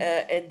 Mhm.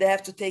 and they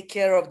have to take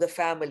care of the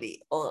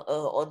family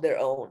on their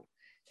own,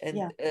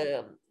 Yeah.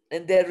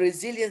 and their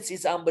resilience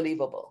is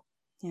unbelievable.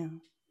 Yeah.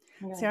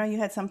 Yeah. Sarah, you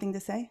had something to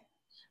say?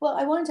 Well,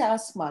 I wanted to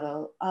ask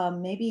Maro,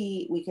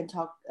 maybe we can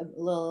talk a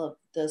little of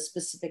the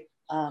specific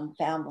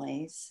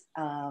families.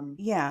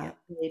 Yeah.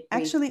 Really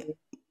Actually, briefly.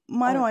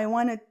 Maro, Oh, I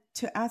wanted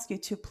to ask you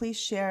to please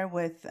share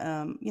with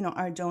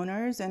our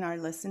donors and our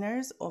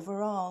listeners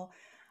overall,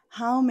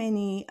 how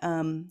many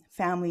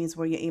families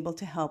were you able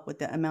to help with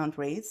the amount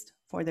raised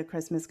for the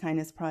Christmas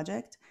Kindness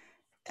Project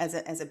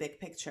as a big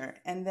picture?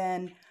 And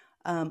then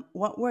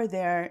what were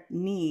their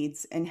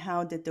needs and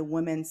how did the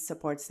Women's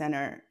Support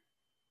Center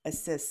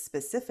assist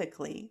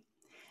specifically?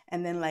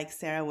 And then, like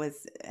Sarah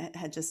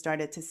had just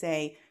started to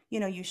say,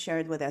 you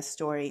shared with us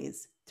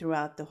stories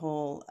throughout the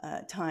whole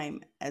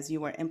time as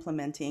you were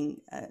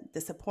implementing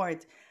the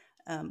support.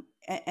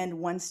 And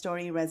one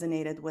story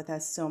resonated with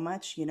us so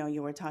much.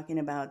 You were talking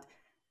about,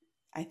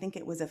 I think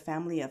it was a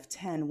family of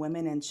 10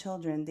 women and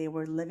children. They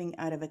were living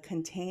out of a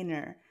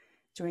container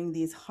during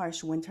these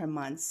harsh winter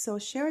months. So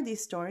share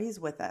these stories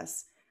with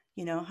us.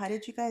 How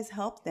did you guys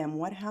help them?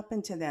 What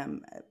happened to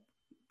them?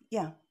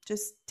 Yeah,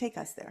 just take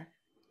us there.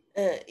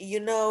 You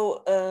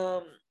know,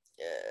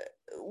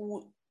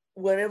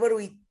 whenever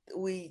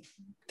we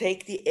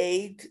take the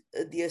aid,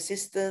 the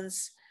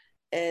assistance,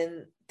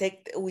 and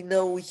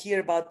we hear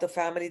about the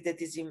family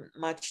that is in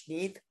much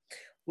need,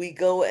 we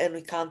go and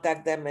we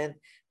contact them.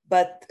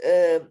 But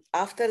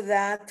after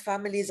that,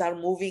 families are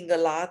moving a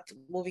lot,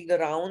 moving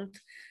around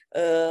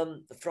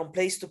from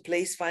place to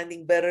place,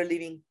 finding better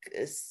living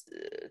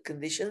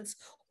conditions,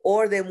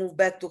 or they move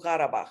back to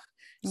Karabakh.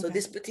 So Okay.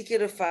 this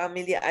particular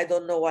family, I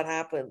don't know what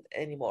happened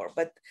anymore.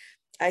 But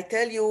I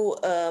tell you,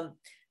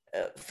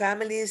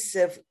 families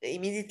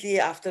immediately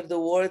after the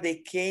war, they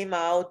came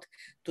out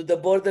to the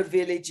border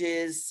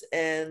villages,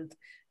 and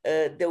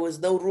there was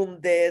no room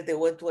there. They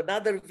went to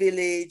another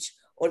village,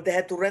 or they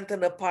had to rent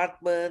an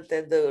apartment,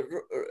 and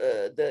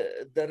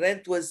the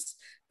rent was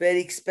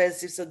very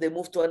expensive, so they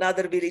moved to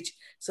another village.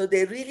 So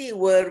they really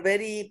were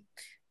very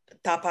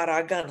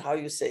taparagan, how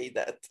you say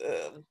that?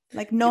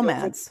 Like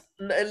nomads.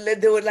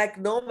 They were like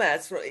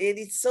nomads, and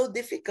it's so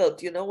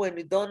difficult, when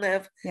you don't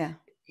have Yeah.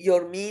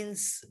 your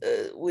means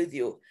with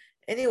you.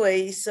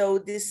 Anyway, so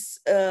this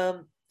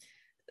I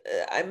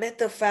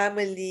met a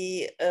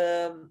family,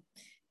 and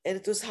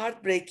it was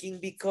heartbreaking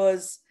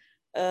because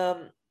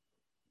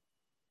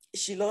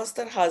she lost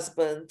her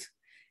husband.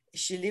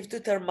 She lived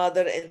with her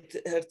mother and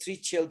her 3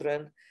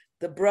 children.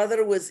 The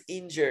brother was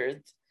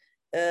injured,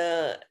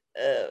 uh,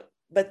 uh,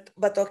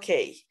 but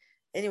okay.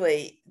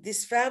 Anyway,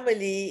 this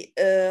family,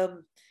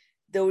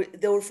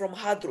 they were from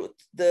Hadrut,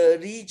 the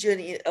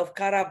region of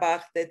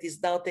Karabakh that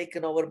is now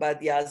taken over by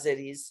the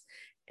Azeris,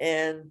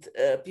 and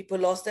people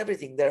lost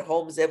everything, their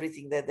homes,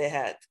 everything that they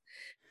had.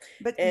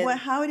 But And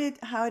how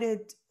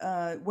did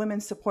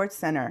Women's Support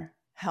Center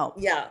help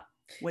yeah,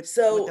 with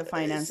so the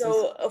finances?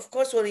 so of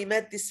course, when we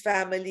met this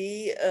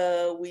family,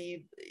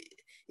 we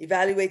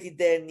evaluated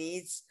their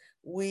needs.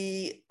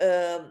 I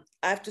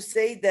have to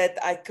say that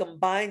I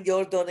combined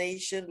your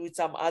donation with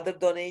some other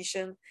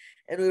donation,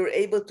 and we were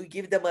able to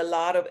give them a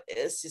lot of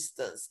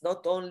assistance,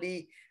 not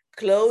only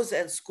clothes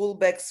and school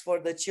bags for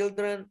the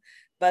children,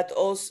 but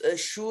also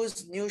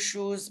shoes, new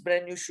shoes,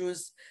 brand new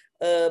shoes,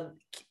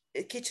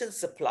 kitchen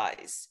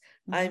supplies.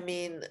 I Mhm.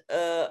 mean,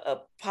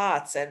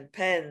 pots and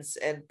pans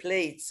and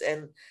plates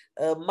and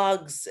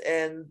mugs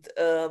and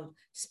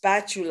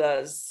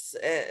spatulas,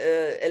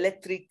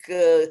 electric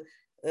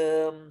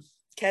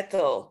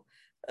kettle,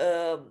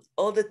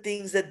 all the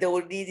things that they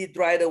were needed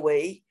right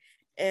away.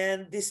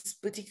 And this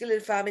particular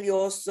family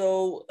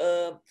also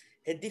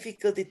had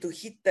difficulty to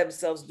heat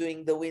themselves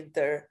during the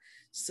winter.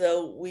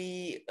 So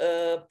we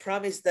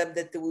promised them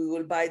that we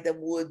will buy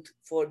them wood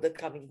for the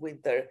coming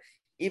winter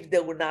if they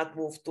will not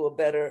move to a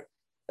better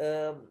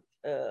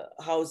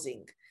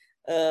housing.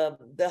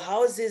 The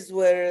houses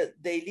where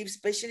they live,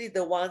 especially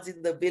the ones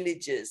in the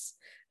villages,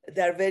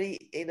 they're very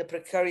in a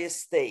precarious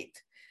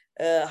state.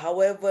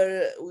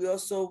 However, we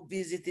also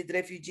visited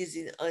refugees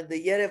in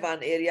the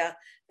Yerevan area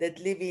that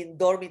live in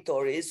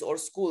dormitories or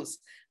schools.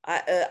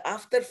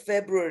 After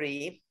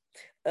February,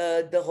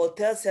 the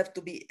hotels had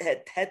to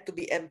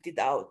be emptied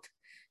out.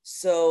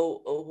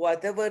 So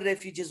whatever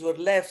refugees were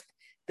left,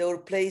 they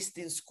were placed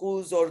in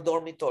schools or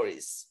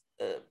dormitories,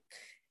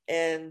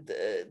 and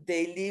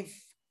they live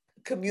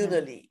Yeah.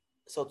 communally,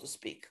 so to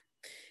speak.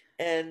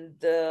 And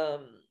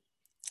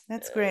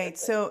That's great.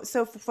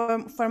 So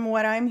from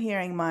what I'm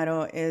hearing,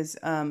 Maro, is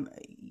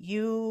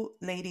you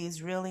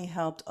ladies really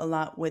helped a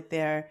lot with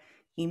their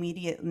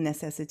immediate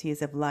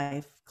necessities of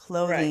life: right,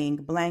 clothing,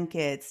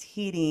 blankets,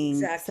 heating,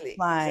 exactly.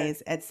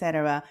 supplies,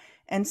 etc.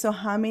 And so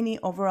how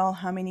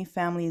many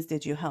families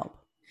did you help?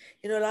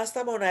 Last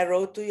time when I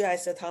wrote to you, I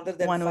said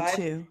 105.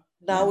 102.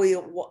 Now we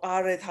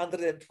are at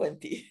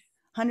 120.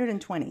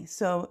 120.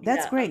 So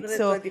that's great.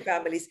 120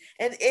 families.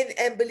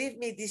 And believe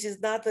me, this is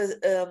not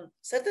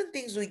certain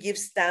things we give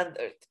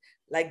standard,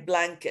 like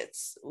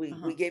blankets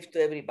we gave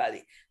to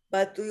everybody.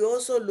 But we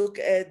also look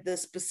at the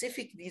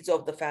specific needs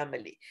of the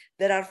family.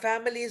 There are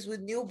families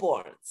with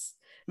newborns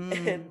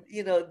and,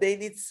 they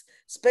need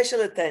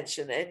special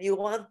attention, and you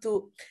want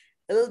to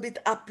a little bit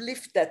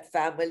uplift that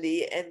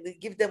family and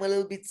give them a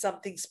little bit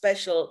something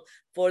special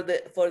for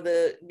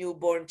the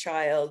newborn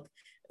child,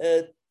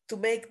 to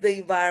make the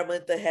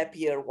environment a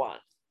happier one.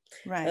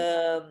 Right.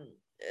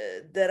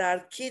 There are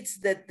kids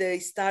that they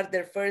start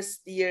their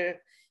first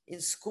year in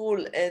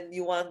school, and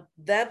you want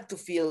them to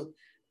feel,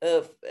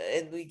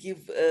 and we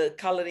give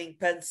coloring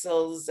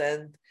pencils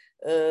and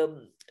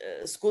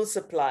school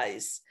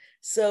supplies.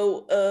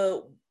 So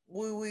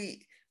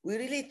we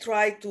really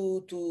try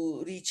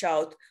to reach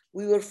out.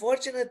 We were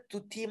fortunate to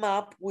team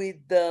up with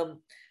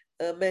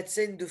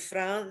Médecins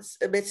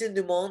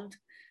du Monde,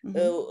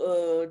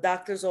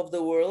 Doctors of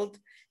the World,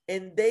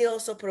 and they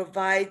also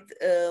provide,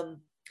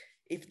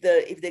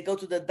 if they go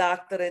to the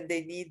doctor and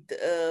they need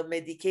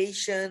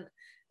medication,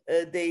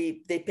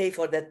 they pay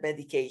for that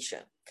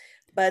medication.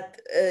 But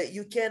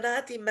you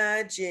cannot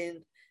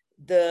imagine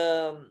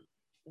the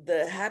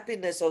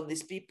happiness of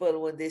these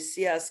people when they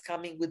see us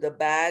coming with the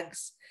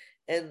bags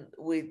and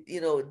with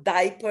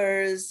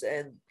diapers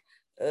and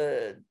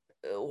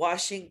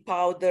washing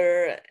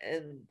powder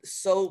and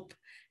soap.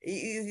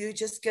 You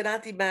just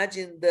cannot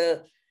imagine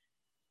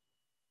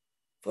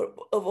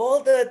of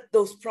all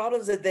those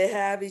problems that they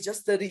have. Is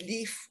just a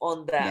relief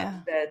on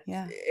them.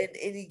 And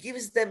it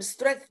gives them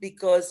strength,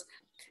 because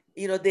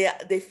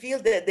they feel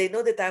that they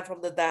know that I'm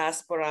from the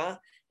diaspora,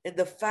 and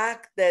the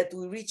fact that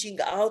we're reaching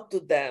out to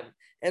them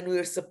and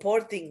we're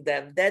supporting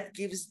them, that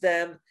gives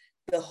them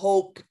the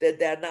hope that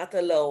they're not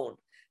alone,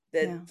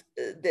 that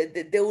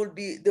they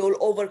will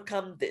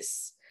overcome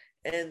this.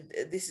 And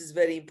this is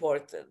very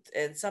important.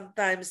 And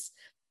sometimes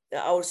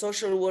our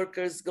social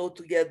workers go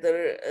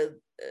together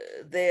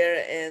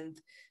there,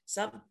 and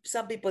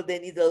some people, they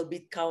need a little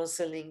bit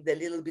counseling, a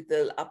little bit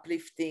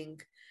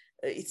uplifting.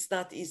 It's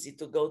not easy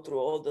to go through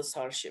all those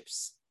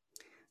hardships.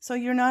 So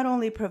you're not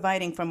only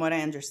providing, from what I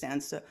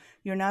understand, so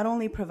you're not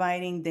only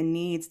providing the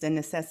needs, the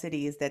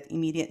necessities, that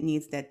immediate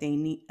needs that they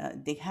need,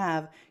 they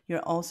have,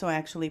 you're also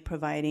actually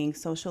providing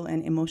social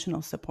and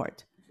emotional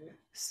support.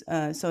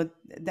 So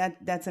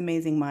that's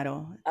amazing,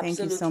 Maro. Thank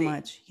you so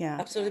much. Yeah,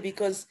 absolutely.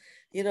 Because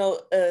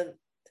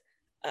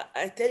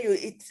I tell you,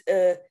 it's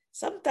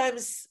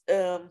sometimes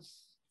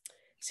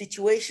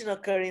situation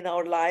occur in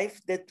our life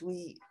that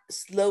we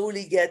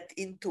slowly get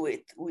into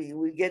it.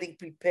 We're getting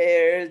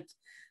prepared.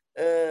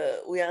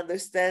 We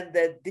understand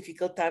that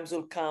difficult times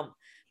will come,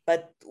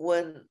 but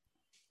when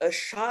a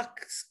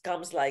shock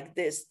comes like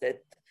this,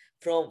 that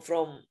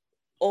from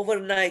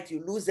overnight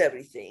you lose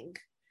everything,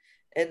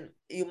 and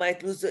you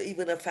might lose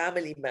even a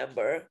family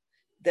member,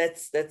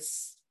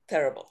 that's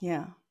terrible.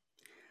 Yeah.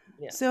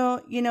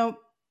 So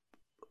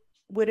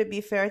would it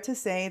be fair to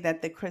say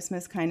that the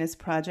Christmas Kindness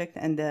Project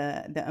and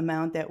the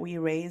amount that we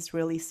raised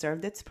really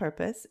served its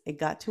purpose? It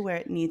got to where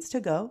it needs to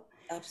go.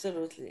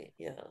 Absolutely,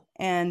 yeah.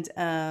 And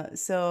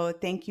so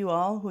thank you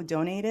all who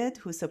donated,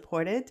 who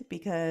supported,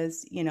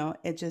 because,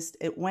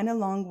 it went a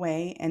long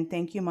way. And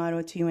thank you,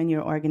 Maro, to you and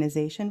your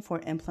organization for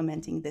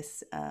implementing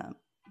this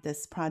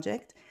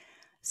project.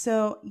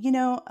 So,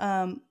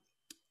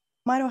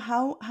 Maro,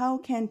 how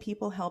can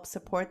people help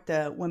support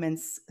the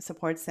Women's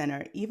Support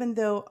Center? Even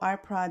though our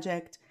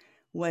project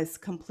was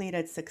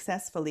completed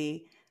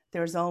successfully,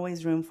 there's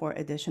always room for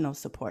additional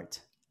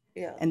support.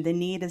 Yeah. And the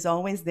need is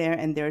always there,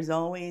 and there's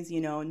always,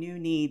 new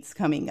needs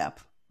coming up,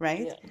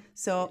 right? Yeah.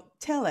 So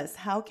tell us,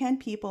 how can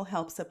people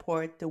help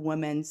support the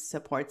Women's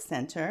Support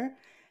Center?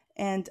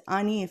 And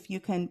Ani, if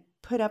you can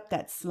put up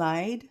that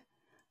slide,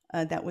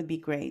 that would be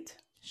great.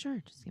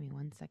 Sure. Just give me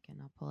 1 second.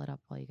 I'll pull it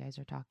up while you guys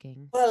are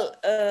talking. Well,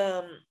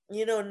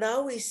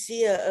 now we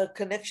see a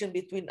connection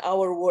between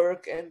our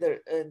work and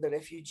the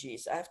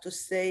refugees. I have to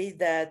say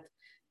that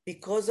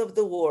because of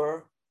the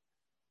war,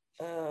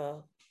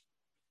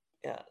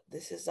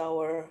 this is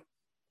our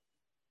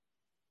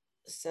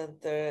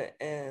center,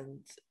 and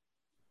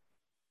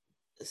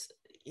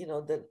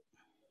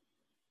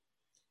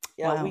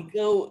wow.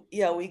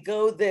 we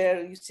go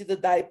there. You see the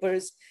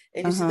diapers,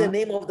 and you see the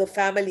name of the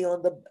family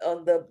on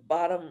the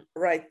bottom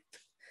right.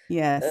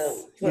 Yes.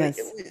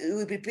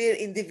 We prepare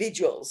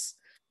individuals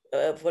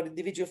for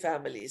individual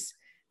families,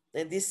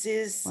 and this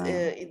is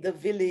in the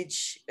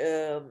village.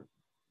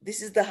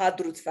 This is the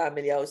Hadrut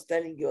family I was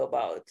telling you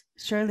about.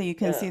 Surely you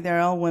can see they're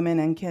all women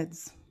and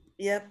kids.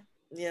 Yep.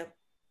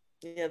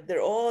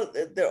 They're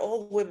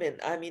all women.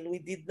 I mean,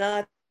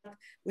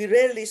 we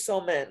rarely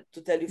saw men, to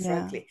tell you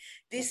frankly.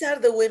 These are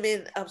the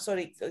women. I'm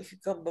sorry if you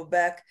come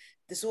back.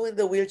 This woman in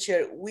the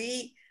wheelchair.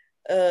 We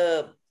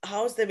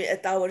housed them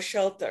at our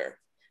shelter.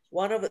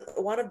 One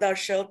of our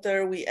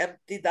shelter we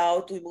emptied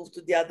out. We moved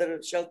to the other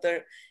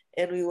shelter,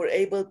 and we were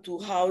able to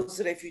house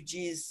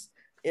refugees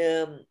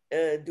in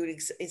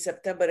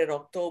September and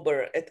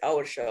October at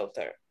our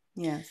shelter.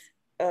 Yes.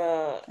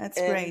 That's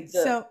And great.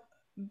 So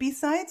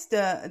besides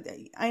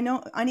I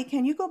know, Ani,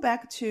 can you go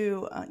back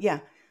to,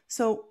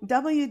 so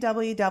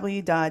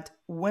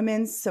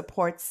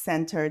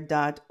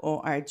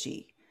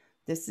www.womensupportcenter.org.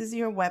 This is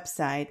your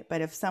website,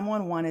 but if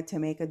someone wanted to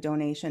make a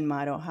donation,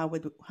 Maro,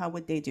 how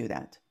would they do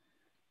that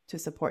to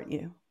support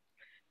you?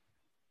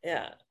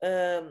 Yeah.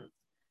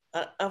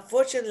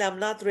 Unfortunately, I'm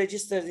not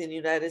registered in the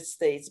United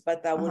States,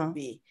 but I would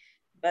be.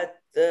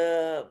 But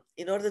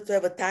in order to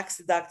have a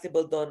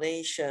tax-deductible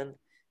donation,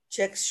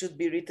 checks should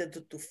be written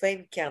to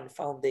Fenkan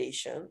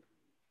Foundation.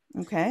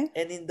 Okay.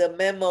 And in the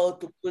memo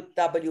to put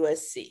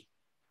WSC.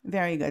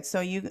 Very good. So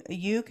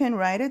you can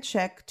write a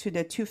check to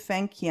the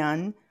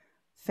Tufenkian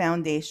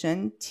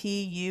Foundation,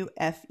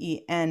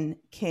 Tufenkian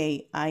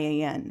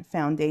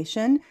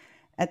Foundation.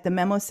 At the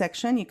memo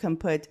section, you can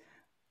put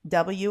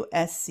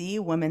WSC,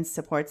 Women's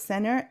Support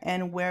Center.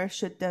 And where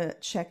should the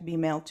check be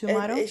mailed to,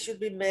 Maro? It should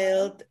be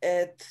mailed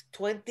at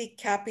 20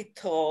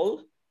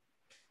 Capitol,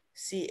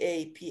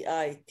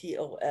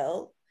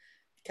 Capitol,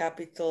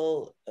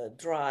 Capitol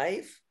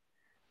Drive,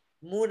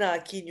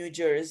 Moonachie, New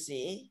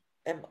Jersey,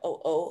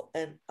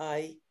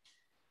 Moonichie,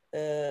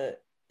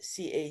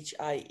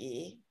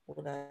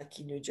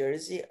 Moonachie, New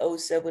Jersey,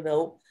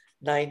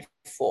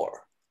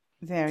 07094.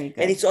 Very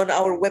good. And it's on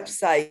our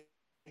website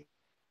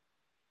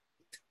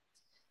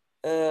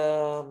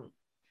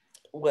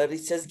where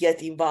it says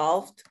get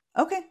involved.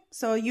 Okay,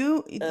 so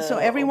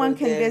everyone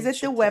can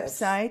visit the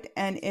website,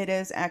 and it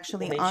is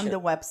actually on the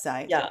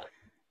website. Yeah.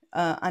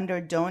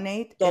 Under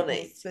donate, it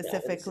will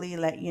specifically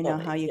let you know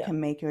how you can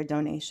make your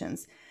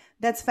donations.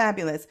 That's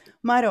fabulous.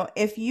 Maro,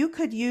 if you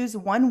could use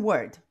one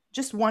word,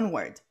 just one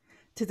word,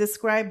 to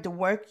describe the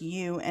work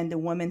you and the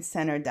Women's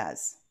Center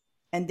does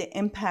and the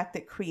impact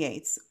it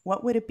creates,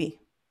 what would it be?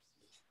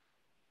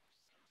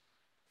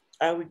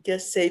 I would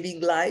guess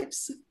saving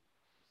lives.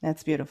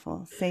 That's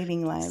beautiful.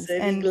 Saving lives.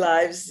 Saving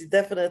lives,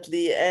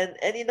 definitely. And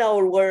in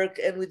our work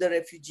and with the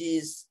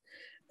refugees,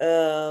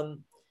 you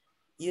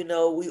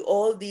know, we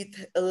all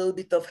need a little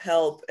bit of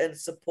help and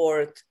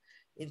support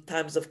in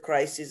times of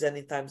crisis and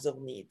in times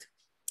of need.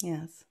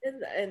 Yes.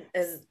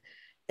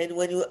 And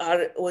when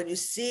you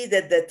see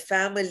that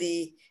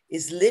family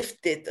is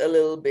lifted a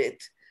little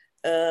bit,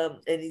 and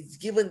it's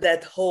given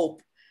that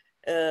hope,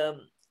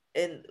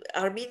 and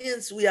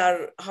Armenians, we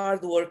are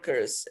hard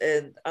workers,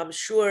 and I'm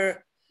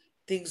sure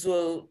things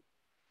will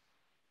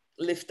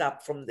lift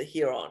up from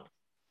here on.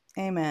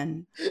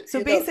 Amen.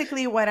 So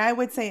basically what I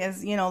would say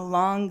is,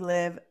 long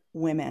live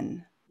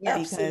women,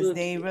 because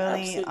they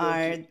really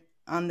are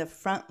on the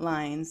front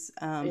lines.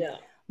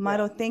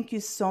 Maro, thank you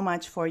so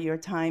much for your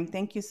time.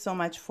 Thank you so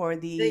much for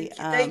the...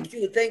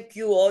 Thank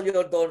you, all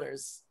your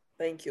donors.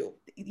 Thank you.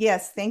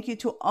 Yes, thank you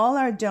to all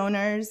our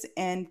donors,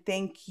 and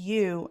thank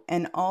you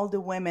and all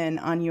the women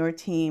on your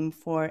team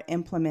for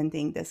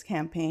implementing this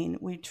campaign.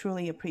 We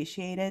truly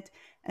appreciate it,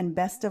 and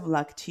best of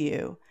luck to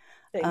you.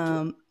 Thank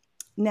you.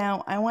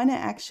 Now, I want to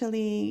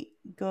actually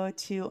go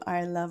to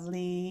our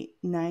lovely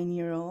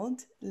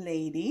 9-year-old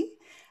lady,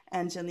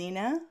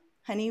 Angelina.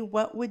 Honey,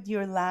 what would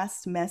your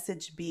last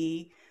message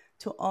be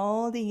to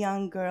all the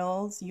young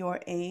girls your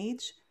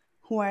age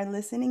who are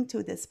listening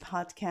to this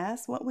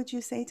podcast? What would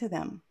you say to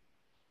them?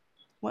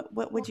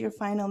 What would your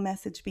final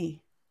message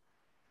be?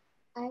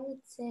 I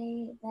would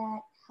say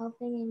that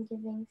helping and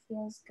giving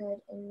feels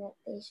good and that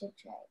they should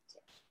try it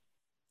too.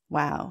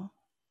 Wow.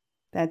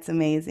 That's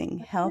amazing.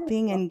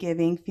 Helping and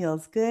giving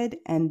feels good,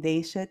 and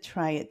they should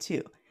try it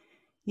too.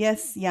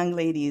 Yes, young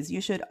ladies,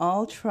 you should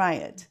all try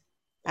it.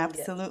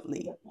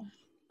 Absolutely.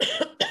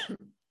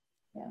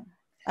 Yeah.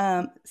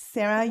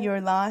 Sara, your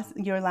last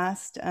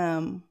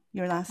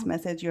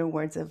message, your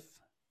words of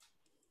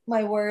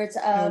thoughts.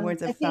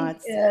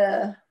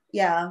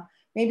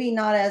 Maybe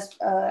not as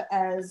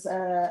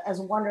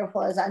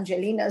wonderful as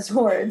Angelina's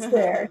words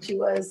there. She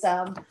was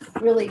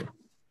really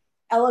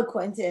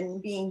eloquent in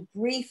being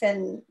brief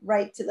and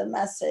right to the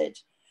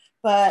message.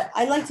 But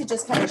I'd like to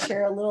just kind of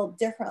share a little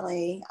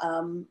differently,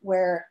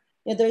 where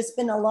there's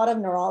been a lot of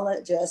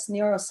neurologists,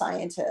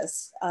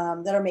 neuroscientists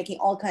that are making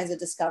all kinds of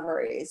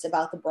discoveries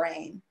about the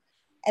brain.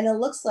 And it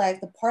looks like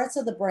the parts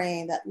of the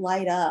brain that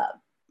light up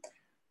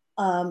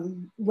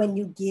when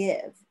you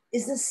give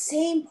is the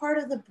same part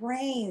of the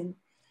brain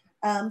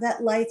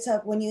that lights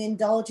up when you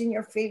indulge in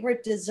your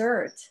favorite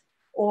dessert,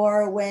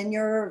 or when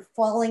you're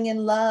falling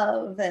in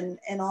love and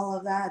all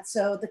of that.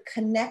 So the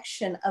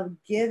connection of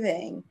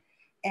giving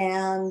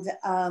and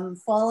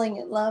falling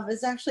in love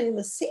is actually in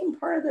the same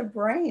part of the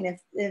brain,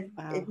 if you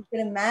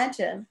can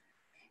imagine.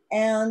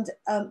 And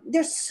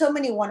there's so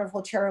many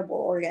wonderful charitable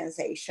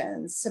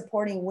organizations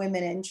supporting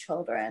women and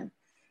children,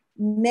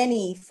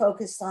 many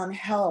focused on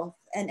health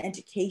and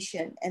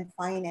education and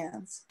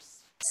finance.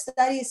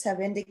 Studies have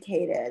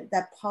indicated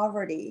that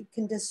poverty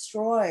can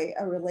destroy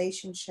a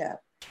relationship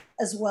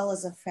as well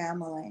as a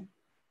family.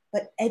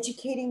 But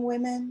educating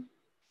women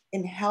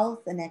in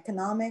health and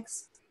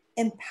economics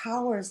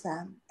empowers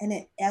them and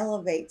it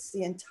elevates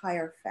the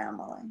entire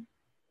family.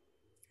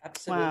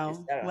 Absolutely,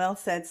 Wow. Sarah. Well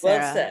said, Well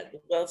Sarah. said.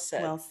 Well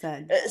said. Well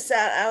said.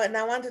 Sarah, and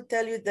I want to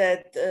tell you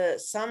that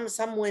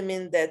some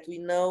women that we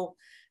know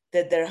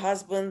that their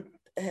husband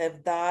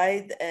have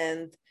died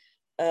and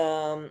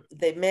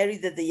they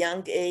married at a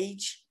young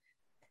age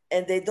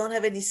and they don't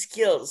have any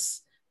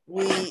skills.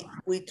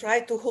 We try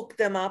to hook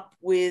them up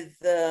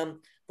with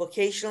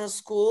vocational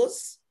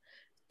schools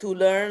to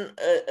learn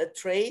a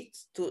trade,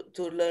 to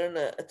learn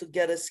to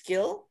get a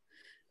skill,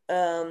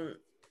 and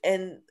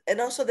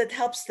also that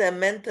helps them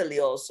mentally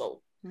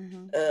also.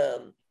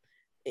 Mm-hmm.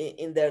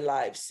 In their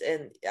lives.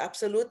 And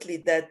absolutely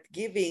that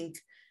giving,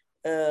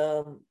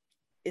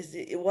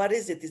 what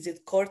is it? Is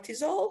it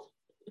cortisol?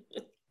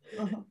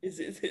 Is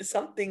it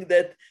something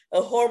that,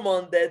 a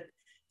hormone that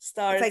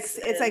starts?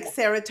 It's like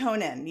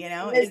serotonin, you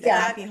know, it's the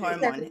Exactly. happy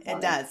hormone. Serotonin.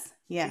 It does.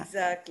 Yeah.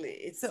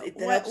 Exactly. So It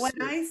what helps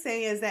you. I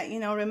say is that, you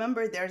know,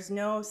 remember there's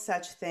no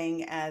such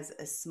thing as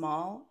a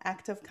small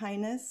act of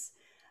kindness.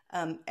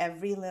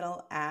 Every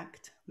little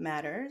act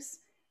matters.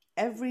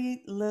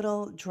 Every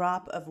little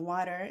drop of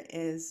water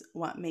is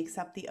what makes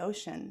up the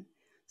ocean.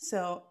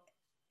 So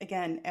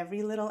again,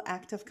 every little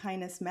act of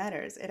kindness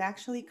matters. It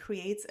actually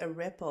creates a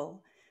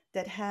ripple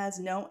that has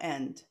no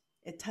end.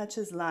 It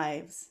touches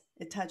lives,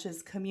 it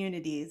touches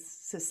communities,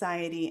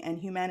 society, and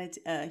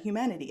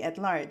humanity at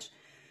large.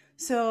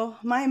 So,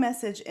 my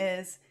message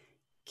is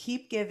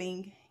keep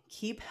giving,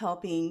 keep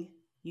helping.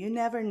 You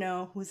never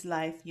know whose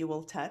life you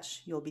will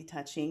touch, you'll be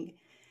touching.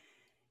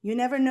 You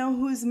never know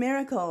whose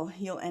miracle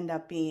you'll end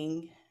up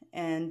being.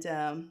 And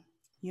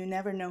you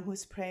never know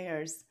whose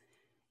prayers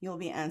you'll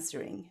be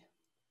answering.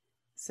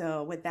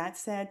 So, with that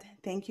said,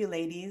 thank you,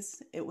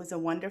 ladies. It was a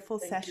wonderful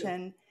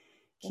session.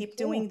 Keep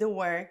doing the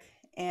work.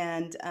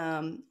 And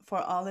for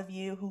all of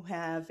you who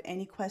have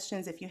any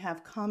questions, if you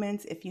have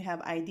comments, if you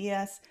have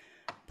ideas,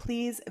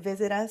 please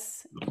visit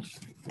us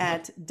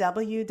at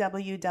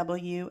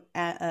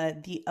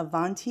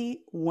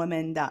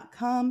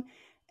www.theavantiwoman.com.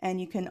 And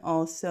you can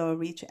also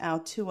reach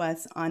out to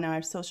us on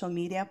our social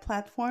media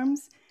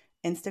platforms,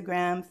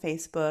 Instagram,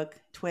 Facebook,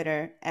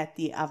 Twitter, at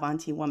The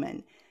Avanti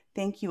Woman.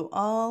 Thank you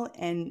all,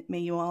 and may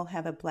you all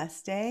have a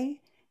blessed day,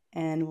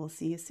 and we'll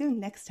see you soon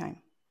next time.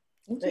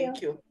 Thank you.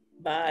 Thank you.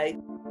 Bye.